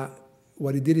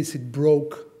 What it did is it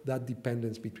broke that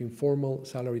dependence between formal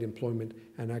salaried employment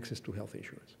and access to health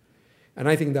insurance. And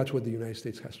I think that's what the United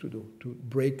States has to do, to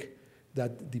break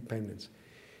that dependence.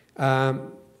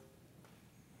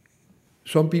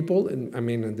 Some people,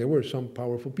 and there were some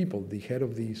powerful people, the head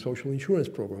of the social insurance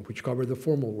program, which covered the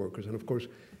formal workers, and of course,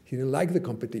 he didn't like the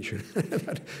competition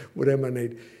that would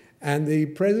emanate. And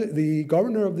the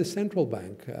governor of the central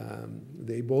bank,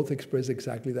 they both expressed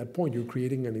exactly that point. You're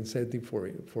creating an incentive for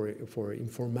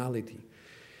informality.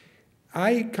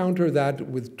 I counter that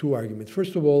with two arguments.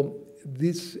 First of all,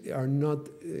 these are not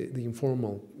the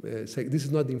informal. This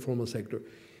is not the informal sector.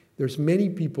 There's many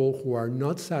people who are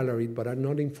not salaried but are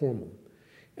not informal.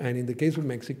 And in the case of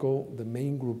Mexico, the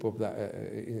main group of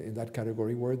in that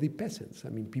category were the peasants.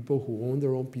 People who own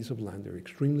their own piece of land. They're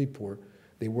extremely poor.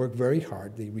 They work very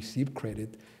hard. They receive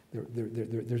credit.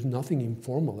 There's nothing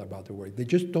informal about their work. They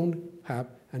just don't have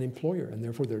an employer, and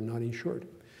therefore they're not insured.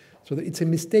 So it's a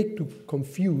mistake to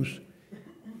confuse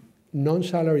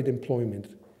non-salaried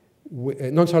employment,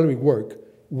 non-salaried work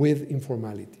with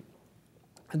informality.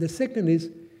 And the second is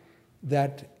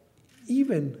that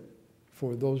even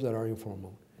for those that are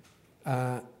informal,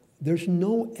 there's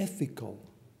no ethical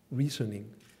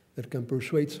reasoning that can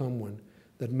persuade someone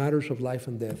that matters of life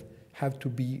and death have to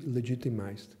be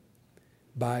legitimized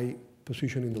by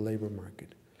position in the labor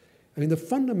market. The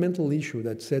fundamental issue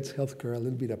that sets healthcare a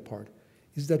little bit apart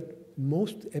is that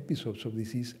most episodes of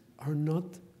disease are not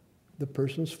the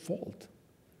person's fault.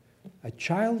 A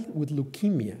child with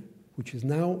leukemia, which is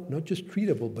now not just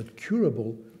treatable but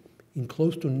curable in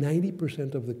close to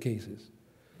 90% of the cases,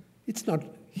 It's not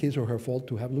his or her fault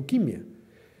to have leukemia.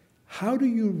 How do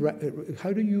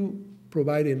you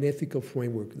provide an ethical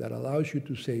framework that allows you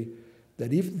to say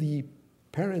that if the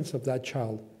parents of that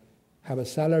child have a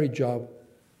salary job,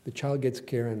 the child gets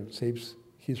care and saves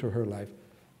his or her life,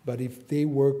 but if they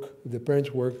work, if the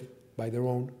parents work by their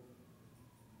own,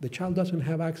 the child doesn't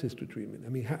have access to treatment? I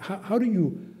mean, how do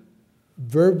you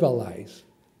verbalize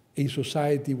a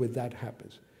society where that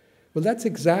happens? Well, that's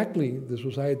exactly the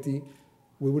society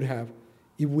we would have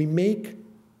if we make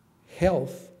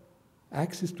health,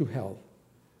 access to health,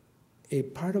 a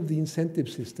part of the incentive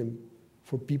system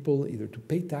for people either to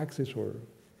pay taxes or,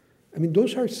 I mean,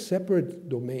 those are separate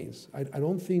domains. I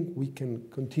don't think we can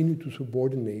continue to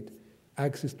subordinate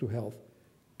access to health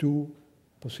to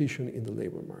position in the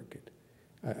labor market.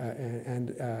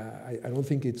 I don't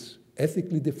think it's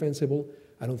ethically defensible.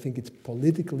 I don't think it's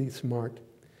politically smart.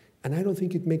 And I don't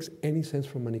think it makes any sense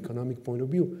from an economic point of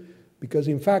view. Because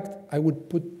in fact, I would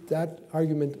put that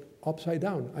argument upside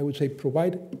down. I would say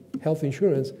provide health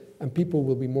insurance and people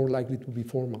will be more likely to be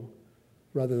formal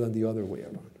rather than the other way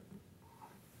around.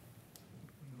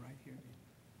 Right here.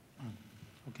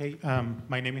 Okay,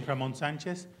 my name is Ramon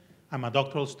Sanchez. I'm a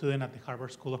doctoral student at the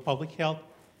Harvard School of Public Health.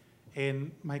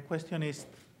 And my question is,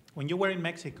 when you were in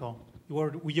Mexico,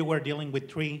 you were dealing with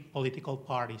 3 political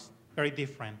parties, very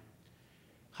different.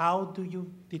 How did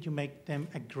you make them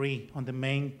agree on the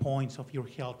main points of your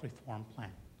health reform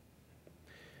plan?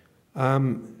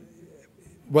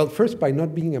 Well, first, by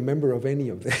not being a member of any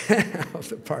of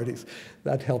the parties,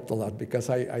 that helped a lot because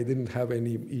I didn't have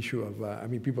any issue of, I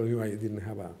mean, people knew I didn't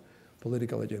have a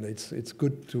political agenda. It's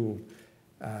good to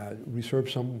reserve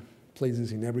some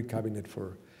places in every cabinet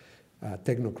for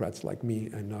technocrats like me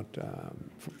and not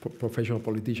professional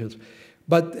politicians.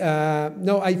 But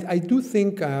no, I do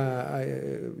think, I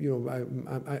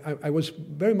was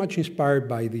very much inspired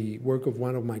by the work of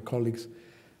one of my colleagues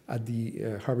at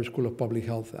the Harvard School of Public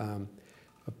Health,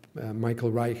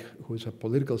 Michael Reich, who is a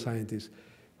political scientist,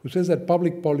 who says that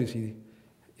public policy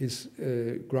is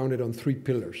grounded on 3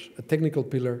 pillars: a technical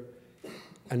pillar,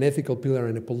 an ethical pillar,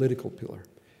 and a political pillar.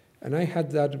 And I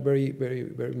had that very, very,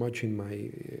 very much in my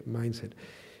mindset.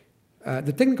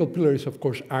 The technical pillar is, of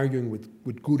course, arguing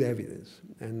with good evidence,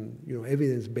 and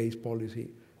evidence-based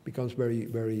policy becomes very,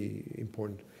 very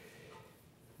important.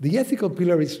 The ethical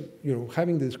pillar is,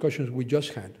 having the discussions we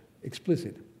just had,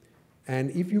 explicit.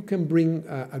 And if you can bring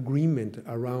agreement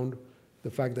around the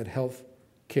fact that health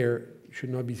care should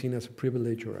not be seen as a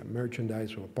privilege or a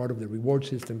merchandise or a part of the reward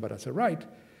system, but as a right,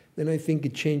 then I think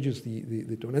it changes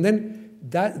the tone. And then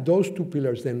those 2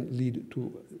 pillars then lead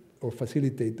to or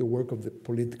facilitate the work of the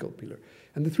political pillar.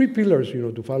 And the 3 pillars,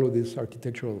 to follow this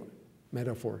architectural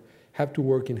metaphor, have to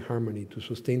work in harmony to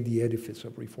sustain the edifice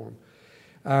of reform.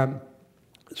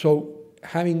 So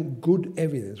having good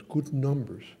evidence, good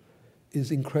numbers,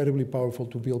 is incredibly powerful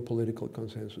to build political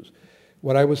consensus.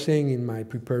 What I was saying in my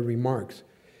prepared remarks,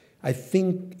 I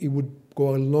think it would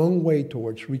go a long way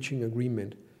towards reaching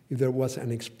agreement if there was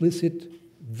an explicit,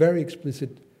 very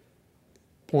explicit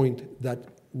point that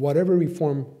whatever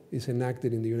reform is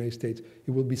enacted in the United States,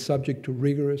 it will be subject to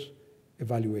rigorous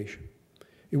evaluation.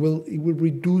 It will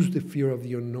reduce the fear of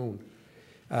the unknown.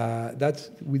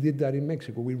 We did that in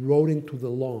Mexico. We wrote into the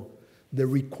law the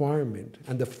requirement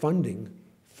and the funding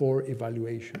for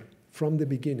evaluation from the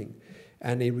beginning,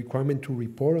 and a requirement to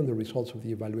report on the results of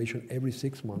the evaluation every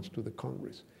 6 months to the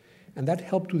Congress. And that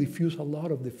helped to diffuse a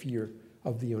lot of the fear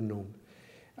of the unknown.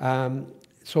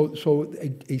 So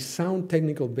a sound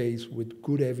technical base with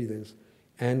good evidence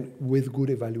and with good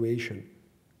evaluation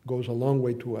goes a long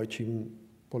way to achieving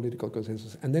political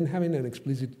consensus. And then having an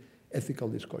explicit ethical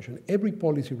discussion. Every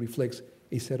policy reflects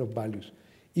a set of values.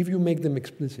 If you make them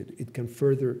explicit, it can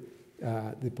further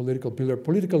the political pillar,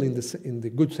 political in the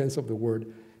good sense of the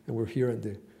word, and we're here at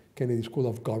the Kennedy School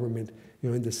of Government,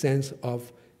 in the sense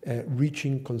of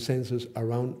reaching consensus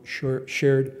around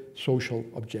shared social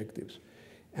objectives.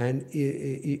 And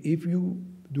if you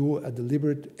do a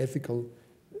deliberate ethical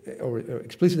or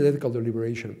explicit ethical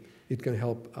deliberation, it can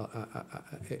help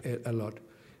a lot.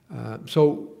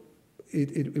 So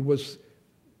it was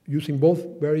using both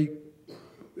very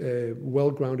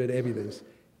well-grounded evidence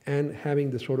and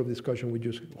having the sort of discussion we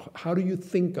just, how do you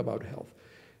think about health?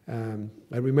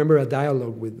 I remember a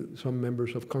dialogue with some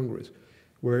members of Congress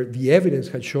where the evidence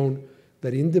had shown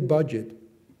that in the budget,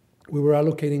 we were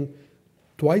allocating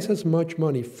twice as much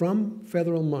money from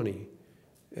federal money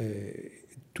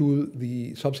to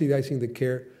the subsidizing the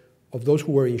care of those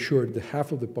who were insured, the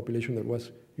half of the population that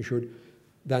was insured,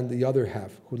 than the other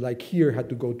half, who like here had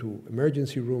to go to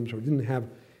emergency rooms or didn't have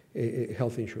a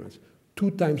health insurance.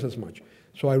 2 times as much.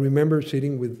 So I remember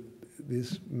sitting with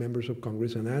these members of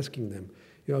Congress and asking them,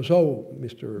 you know, so,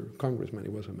 Mr. Congressman, he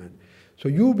was a man, so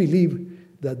you believe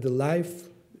that the life,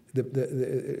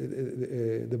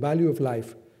 the value of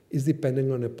life is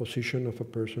dependent on a position of a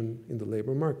person in the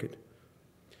labor market?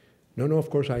 No, of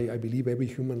course, I believe every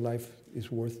human life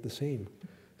is worth the same.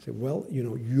 I said, well, you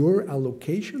know, your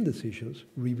allocation decisions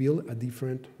reveal a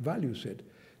different value set,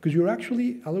 because you're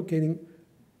actually allocating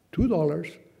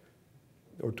 $2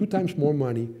 or 2 times more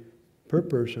money per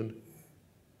person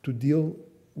to deal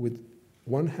with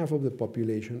 1/2 of the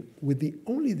population, with the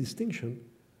only distinction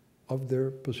of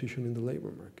their position in the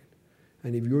labor market.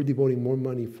 And if you're devoting more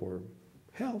money for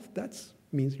health, that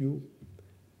means you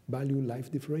value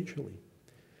life differentially.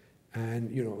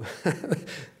 And, you know,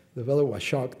 the fellow was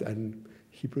shocked, and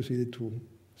he proceeded to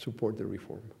support the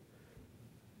reform.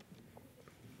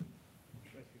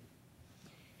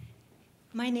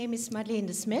 My name is Madeleine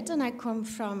de Smet, and I come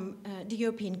from the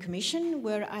European Commission,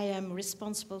 where I am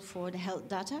responsible for the health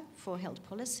data for health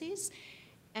policies.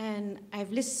 And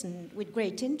I've listened with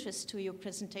great interest to your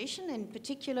presentation, in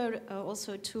particular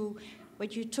also to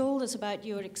what you told us about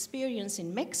your experience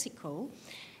in Mexico.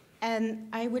 And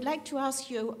I would like to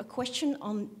ask you a question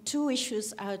on 2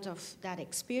 issues out of that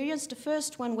experience. The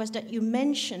first one was that you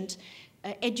mentioned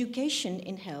education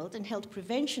in health and health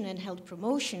prevention and health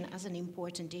promotion as an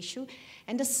important issue.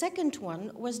 And the second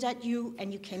one was that you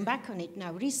came back on it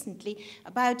now recently,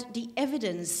 about the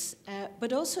evidence,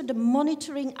 but also the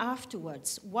monitoring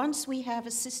afterwards, once we have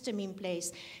a system in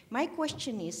place. My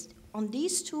question is, on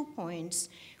these 2 points,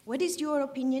 what is your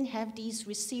opinion? Have these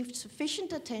received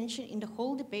sufficient attention in the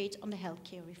whole debate on the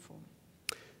healthcare reform?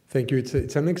 Thank you.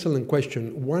 It's an excellent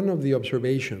question. One of the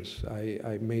observations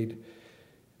I made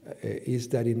is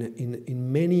that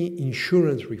in many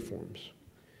insurance reforms,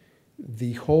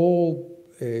 the whole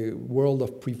world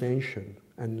of prevention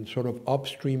and sort of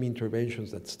upstream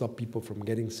interventions that stop people from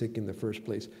getting sick in the first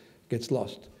place gets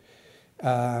lost.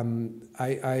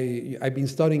 I've been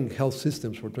studying health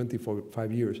systems for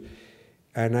 25 years,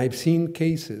 and I've seen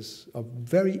cases of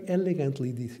very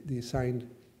elegantly designed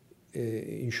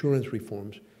insurance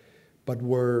reforms, but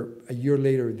where a year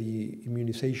later the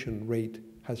immunization rate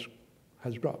has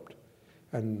dropped.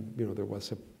 And you know, there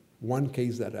was one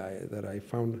case that I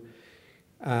found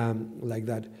like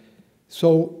that.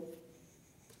 So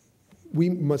we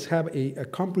must have a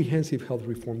comprehensive health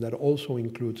reform that also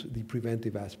includes the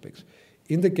preventive aspects.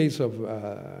 In the case of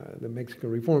the Mexican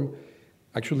reform,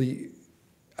 actually,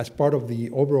 as part of the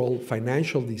overall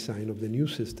financial design of the new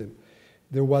system,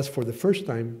 there was, for the first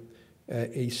time,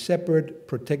 a separate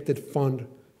protected fund,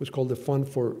 was called the Fund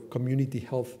for Community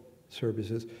Health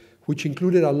Services, which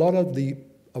included a lot of the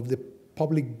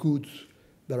public goods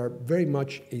that are very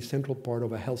much a central part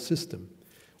of a health system,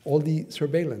 all the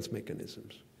surveillance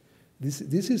mechanisms.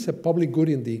 This is a public good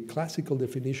in the classical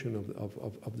definition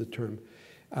of the term.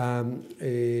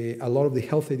 A lot of the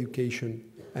health education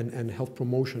and health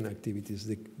promotion activities.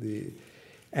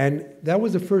 And that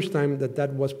was the first time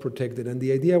that was protected. And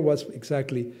the idea was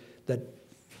exactly that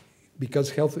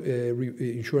because health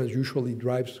insurance usually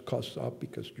drives costs up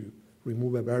because you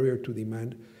remove a barrier to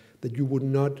demand, that you would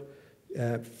not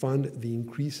fund the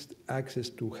increased access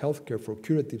to healthcare for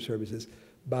curative services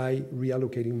by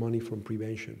reallocating money from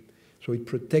prevention. So it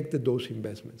protected those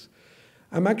investments.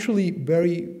 I'm actually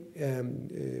very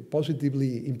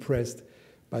positively impressed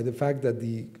by the fact that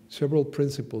the several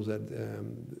principles that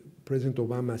President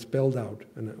Obama spelled out,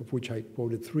 and of which I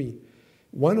quoted 3,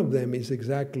 one of them is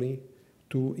exactly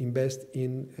to invest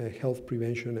in health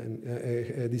prevention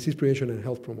and disease prevention and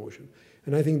health promotion.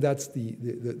 And I think that's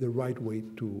the right way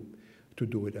to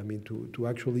do it. I mean, to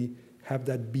actually have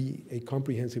that be a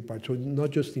comprehensive part. So not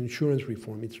just insurance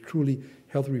reform, it's truly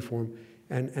health reform.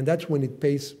 And that's when it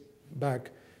pays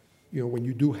back, you know, when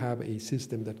you do have a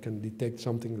system that can detect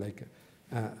something like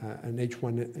an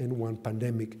H1N1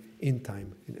 pandemic in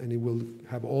time, and it will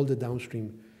have all the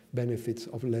downstream benefits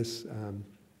of less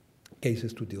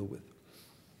cases to deal with.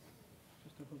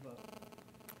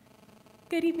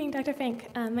 Good evening, Dr.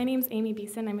 Frenk. My name's Amy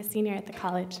Beeson. I'm a senior at the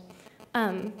college.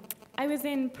 I was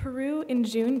in Peru in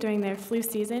June during their flu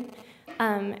season,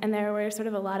 and there were sort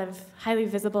of a lot of highly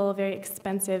visible, very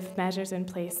expensive measures in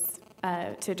place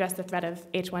to address the threat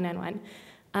of H1N1.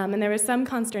 And there was some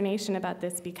consternation about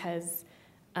this because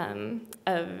of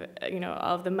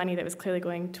all of the money that was clearly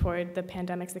going toward the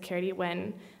pandemic security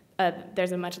when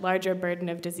there's a much larger burden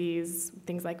of disease,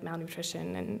 things like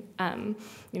malnutrition and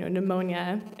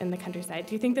pneumonia in the countryside.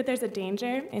 Do you think that there's a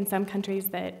danger in some countries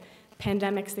that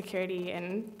pandemic security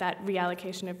and that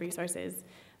reallocation of resources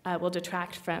will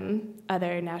detract from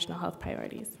other national health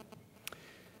priorities?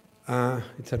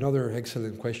 It's another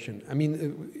excellent question. I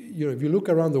mean, you know, if you look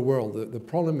around the world, the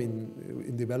problem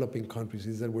in developing countries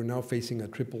is that we're now facing a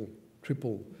triple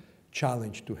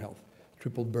challenge to health,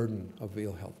 triple burden of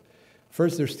ill health.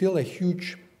 First, there's still a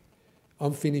huge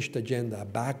unfinished agenda, a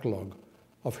backlog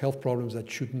of health problems that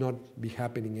should not be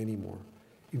happening anymore.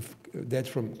 Deaths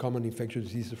from common infectious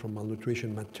diseases, from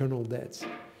malnutrition, maternal deaths.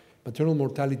 Maternal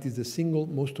mortality is the single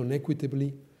most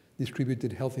unequitably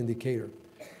distributed health indicator.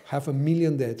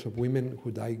 500,000 deaths of women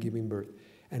who die giving birth,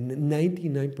 and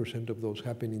 99% of those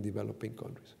happen in developing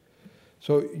countries.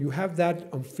 So you have that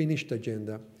unfinished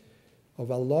agenda of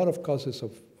a lot of causes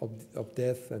of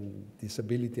death and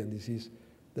disability and disease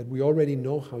that we already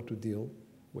know how to deal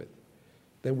with.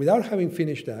 Then without having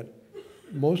finished that,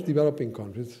 most developing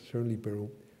countries, certainly Peru,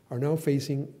 are now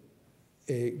facing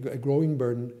a growing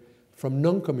burden from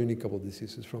non-communicable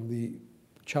diseases, from the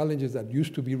challenges that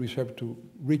used to be reserved to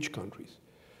rich countries.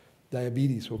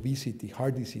 Diabetes, obesity,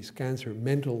 heart disease, cancer,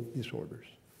 mental disorders.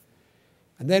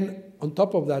 And then on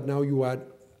top of that, now you add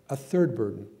a third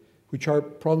burden, which are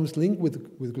problems linked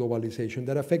with globalization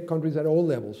that affect countries at all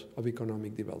levels of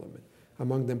economic development,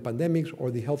 among them pandemics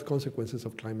or the health consequences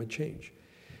of climate change.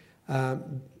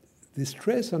 The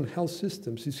stress on health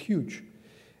systems is huge.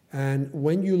 And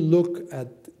when you look at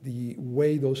the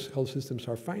way those health systems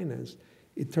are financed,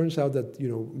 it turns out that, you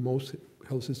know, most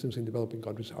health systems in developing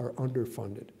countries are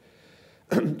underfunded.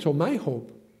 So my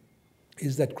hope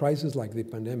is that crises like the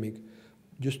pandemic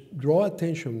just draw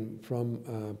attention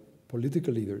from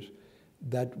political leaders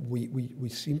that we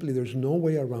simply, there's no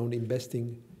way around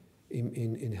investing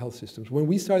in health systems. When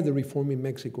we started the reform in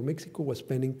Mexico, Mexico was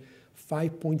spending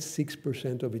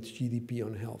 5.6% of its GDP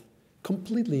on health.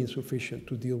 Completely insufficient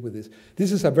to deal with this.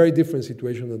 This is a very different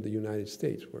situation than the United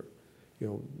States, where, you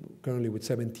know, currently with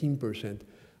 17%,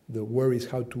 the worry is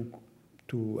how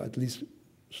to at least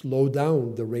slow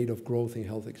down the rate of growth in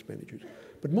health expenditures.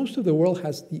 But most of the world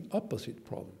has the opposite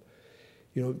problem.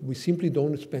 You know, we simply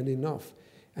don't spend enough.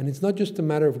 And it's not just a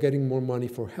matter of getting more money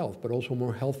for health, but also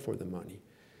more health for the money,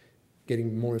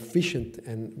 getting more efficient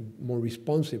and more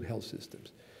responsive health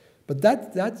systems. But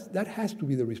that has to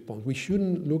be the response. We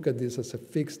shouldn't look at this as a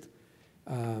fixed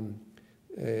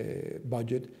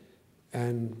budget.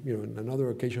 And, you know, on another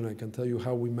occasion, I can tell you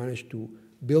how we managed to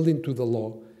build into the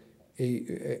law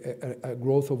a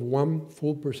growth of 1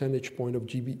 full percentage point of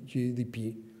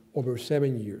GDP over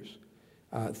 7 years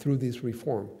through this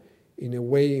reform, in a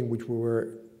way in which we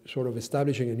were sort of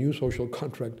establishing a new social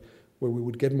contract where we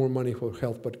would get more money for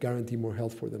health but guarantee more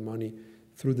health for the money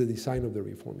through the design of the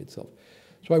reform itself.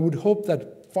 So I would hope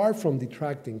that, far from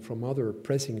detracting from other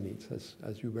pressing needs,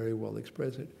 as you very well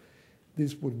express it,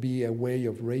 this would be a way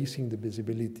of raising the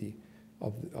visibility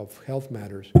of health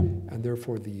matters and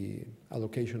therefore the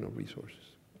allocation of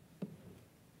resources.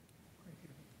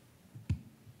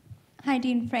 Hi,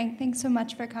 Dean Frenk. Thanks so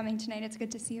much for coming tonight. It's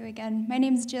good to see you again. My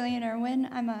name is Jillian Irwin.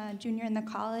 I'm a junior in the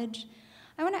college.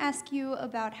 I want to ask you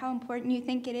about how important you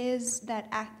think it is that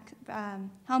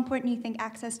how important you think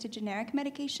access to generic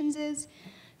medications is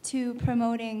to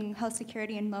promoting health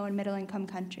security in low and middle income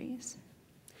countries.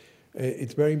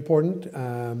 It's very important.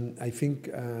 I think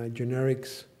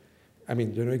generics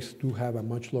do have a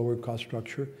much lower cost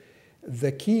structure.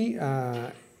 The key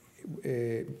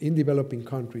in developing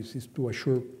countries is to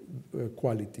assure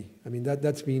quality. I mean,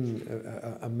 that's been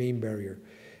a main barrier.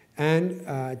 And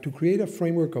to create a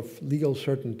framework of legal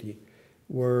certainty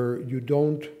where you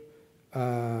don't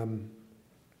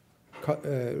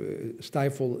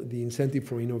stifle the incentive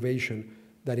for innovation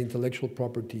that intellectual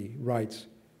property rights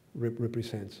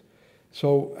represents.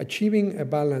 So achieving a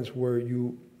balance where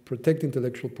you protect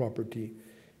intellectual property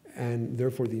and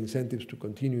therefore the incentives to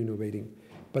continue innovating,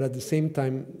 but at the same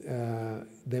time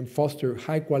then foster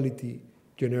high quality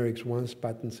generics once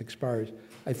patents expire.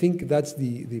 I think that's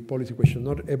the policy question.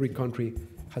 Not every country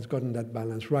has gotten that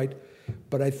balance right,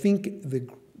 but I think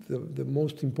the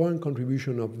most important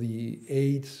contribution of the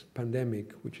AIDS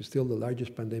pandemic, which is still the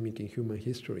largest pandemic in human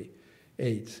history,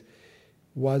 AIDS,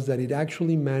 was that it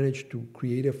actually managed to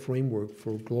create a framework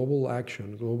for global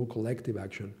action, global collective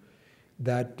action,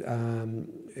 that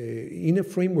in a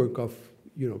framework of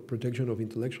protection of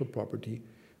intellectual property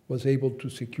was able to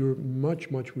secure much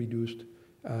reduced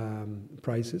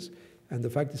prices. And the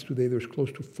fact is today there's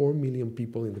close to 4 million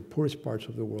people in the poorest parts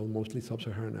of the world, mostly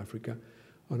sub-Saharan Africa,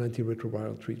 on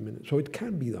antiretroviral treatment. So it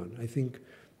can be done. I think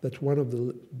that's one of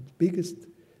the biggest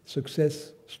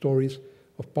success stories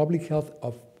of public health,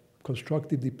 of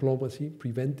constructive diplomacy,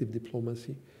 preventive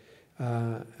diplomacy,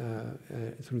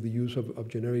 through the use of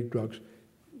generic drugs,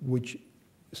 which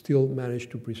still manage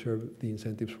to preserve the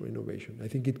incentives for innovation. I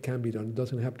think it can be done. It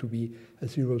doesn't have to be a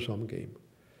zero-sum game.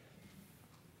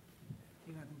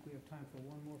 time for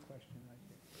one more question right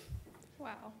here.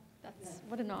 Wow,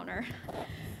 what an honor.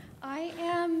 I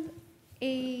am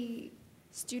a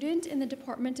student in the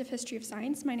Department of History of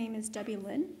Science. My name is Debbie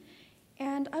Lynn.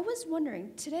 And I was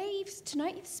wondering,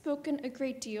 tonight you've spoken a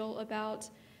great deal about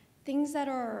things that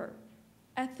are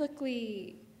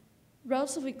ethically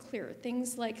relatively clear,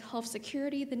 things like health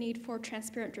security, the need for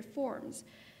transparent reforms,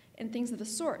 and things of the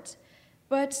sort.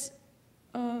 But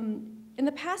in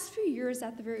the past few years,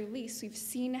 at the very least, we've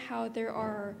seen how there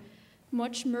are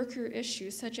much murkier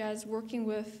issues, such as working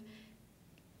with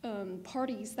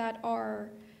parties that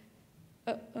are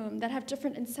that have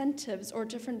different incentives or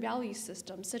different value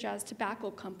systems, such as tobacco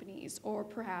companies or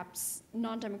perhaps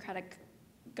non-democratic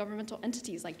governmental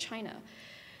entities like China.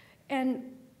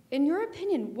 And in your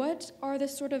opinion, what are the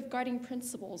sort of guiding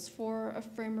principles for a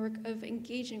framework of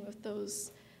engaging with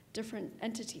those different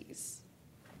entities?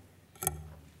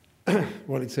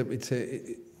 Well,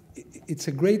 it's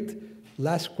a great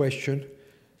last question,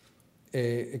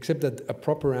 except that a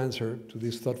proper answer to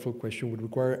this thoughtful question would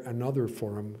require another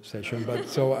forum session. But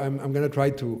so I'm going to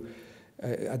try to,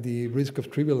 at the risk of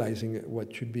trivializing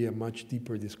what should be a much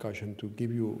deeper discussion, to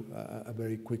give you a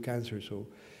very quick answer. So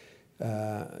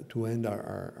to end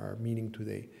our meeting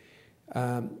today,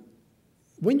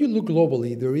 when you look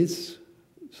globally, there is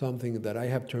something that I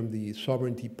have termed the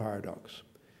sovereignty paradox.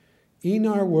 In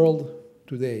our world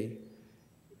today,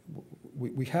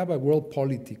 we have a world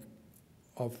polity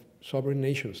of sovereign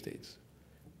nation states.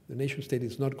 The nation state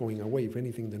is not going away. If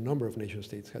anything, the number of nation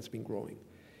states has been growing.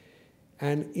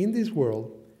 And in this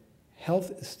world,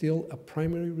 health is still a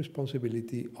primary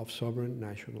responsibility of sovereign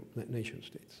nation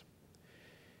states.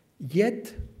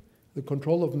 Yet, the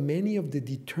control of many of the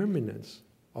determinants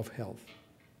of health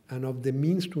and of the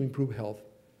means to improve health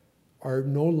are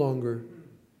no longer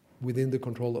within the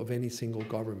control of any single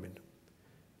government.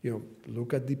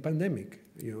 Look at the pandemic.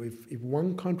 If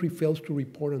one country fails to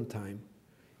report on time,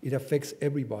 it affects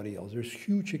everybody else. There's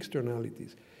huge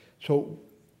externalities. So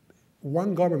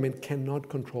one government cannot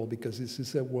control, because this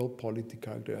is a world polity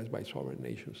characterized by sovereign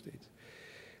nation states.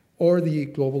 Or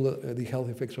the health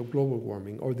effects of global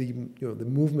warming, or the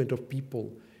movement of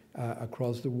people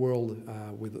across the world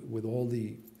with all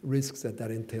the risks that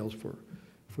entails for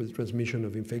the transmission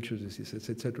of infectious diseases,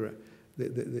 etc.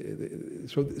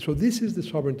 So this is the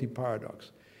sovereignty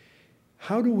paradox.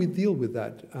 How do we deal with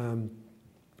that?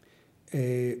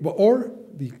 Or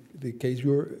the case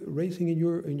you're raising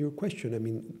in your question. I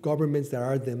mean, governments that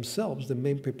are themselves the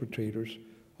main perpetrators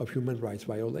of human rights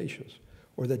violations,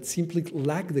 or that simply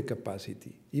lack the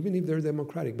capacity, even if they're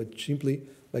democratic, but simply,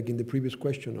 like in the previous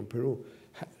question on Peru,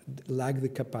 lack the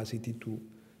capacity to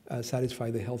satisfy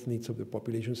the health needs of the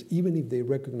populations, even if they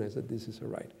recognize that this is a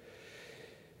right.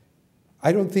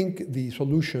 I don't think the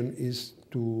solution is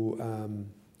to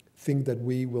think that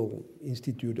we will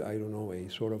institute, I don't know, a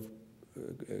sort of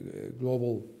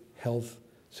global health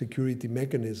security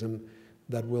mechanism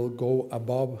that will go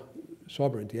above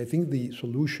sovereignty. I think the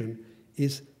solution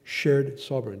is shared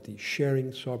sovereignty,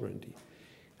 sharing sovereignty.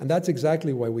 And that's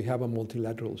exactly why we have a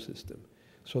multilateral system,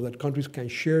 so that countries can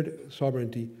share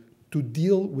sovereignty to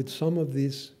deal with some of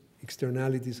these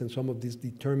externalities and some of these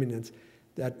determinants,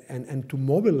 and to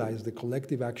mobilize the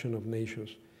collective action of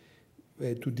nations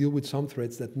to deal with some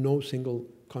threats that no single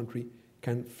country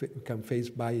can face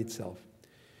by itself.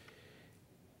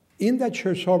 In that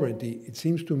shared sovereignty, it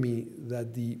seems to me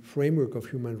that the framework of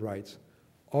human rights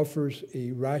offers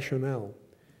a rationale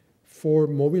for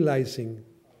mobilizing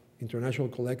international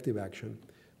collective action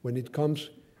when it comes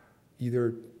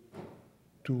either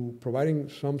to providing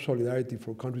some solidarity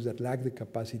for countries that lack the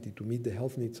capacity to meet the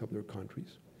health needs of their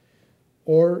countries,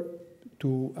 or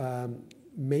to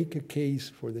make a case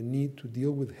for the need to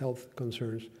deal with health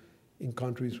concerns in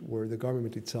countries where the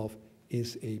government itself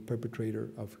is a perpetrator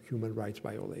of human rights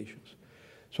violations.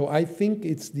 So I think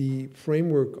it's the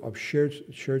framework of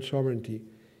shared sovereignty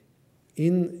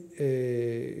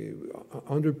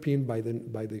underpinned by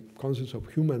the concepts of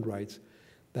human rights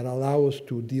that allow us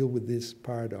to deal with this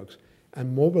paradox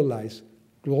and mobilize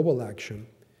global action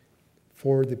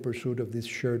for the pursuit of this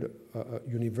shared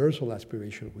universal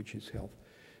aspiration, which is health.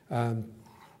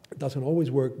 It doesn't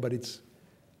always work, but it's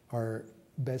our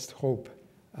best hope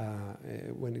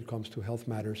when it comes to health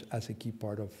matters as a key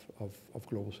part of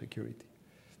global security.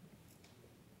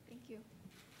 Thank you.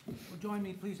 Well, join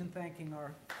me, please, in thanking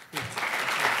our speakers.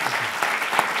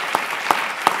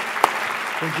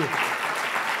 Thank you.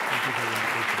 Thank you very much.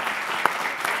 Thank you.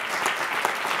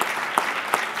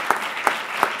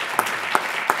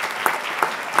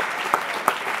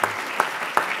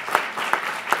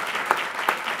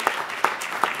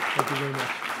 Thank you very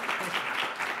much.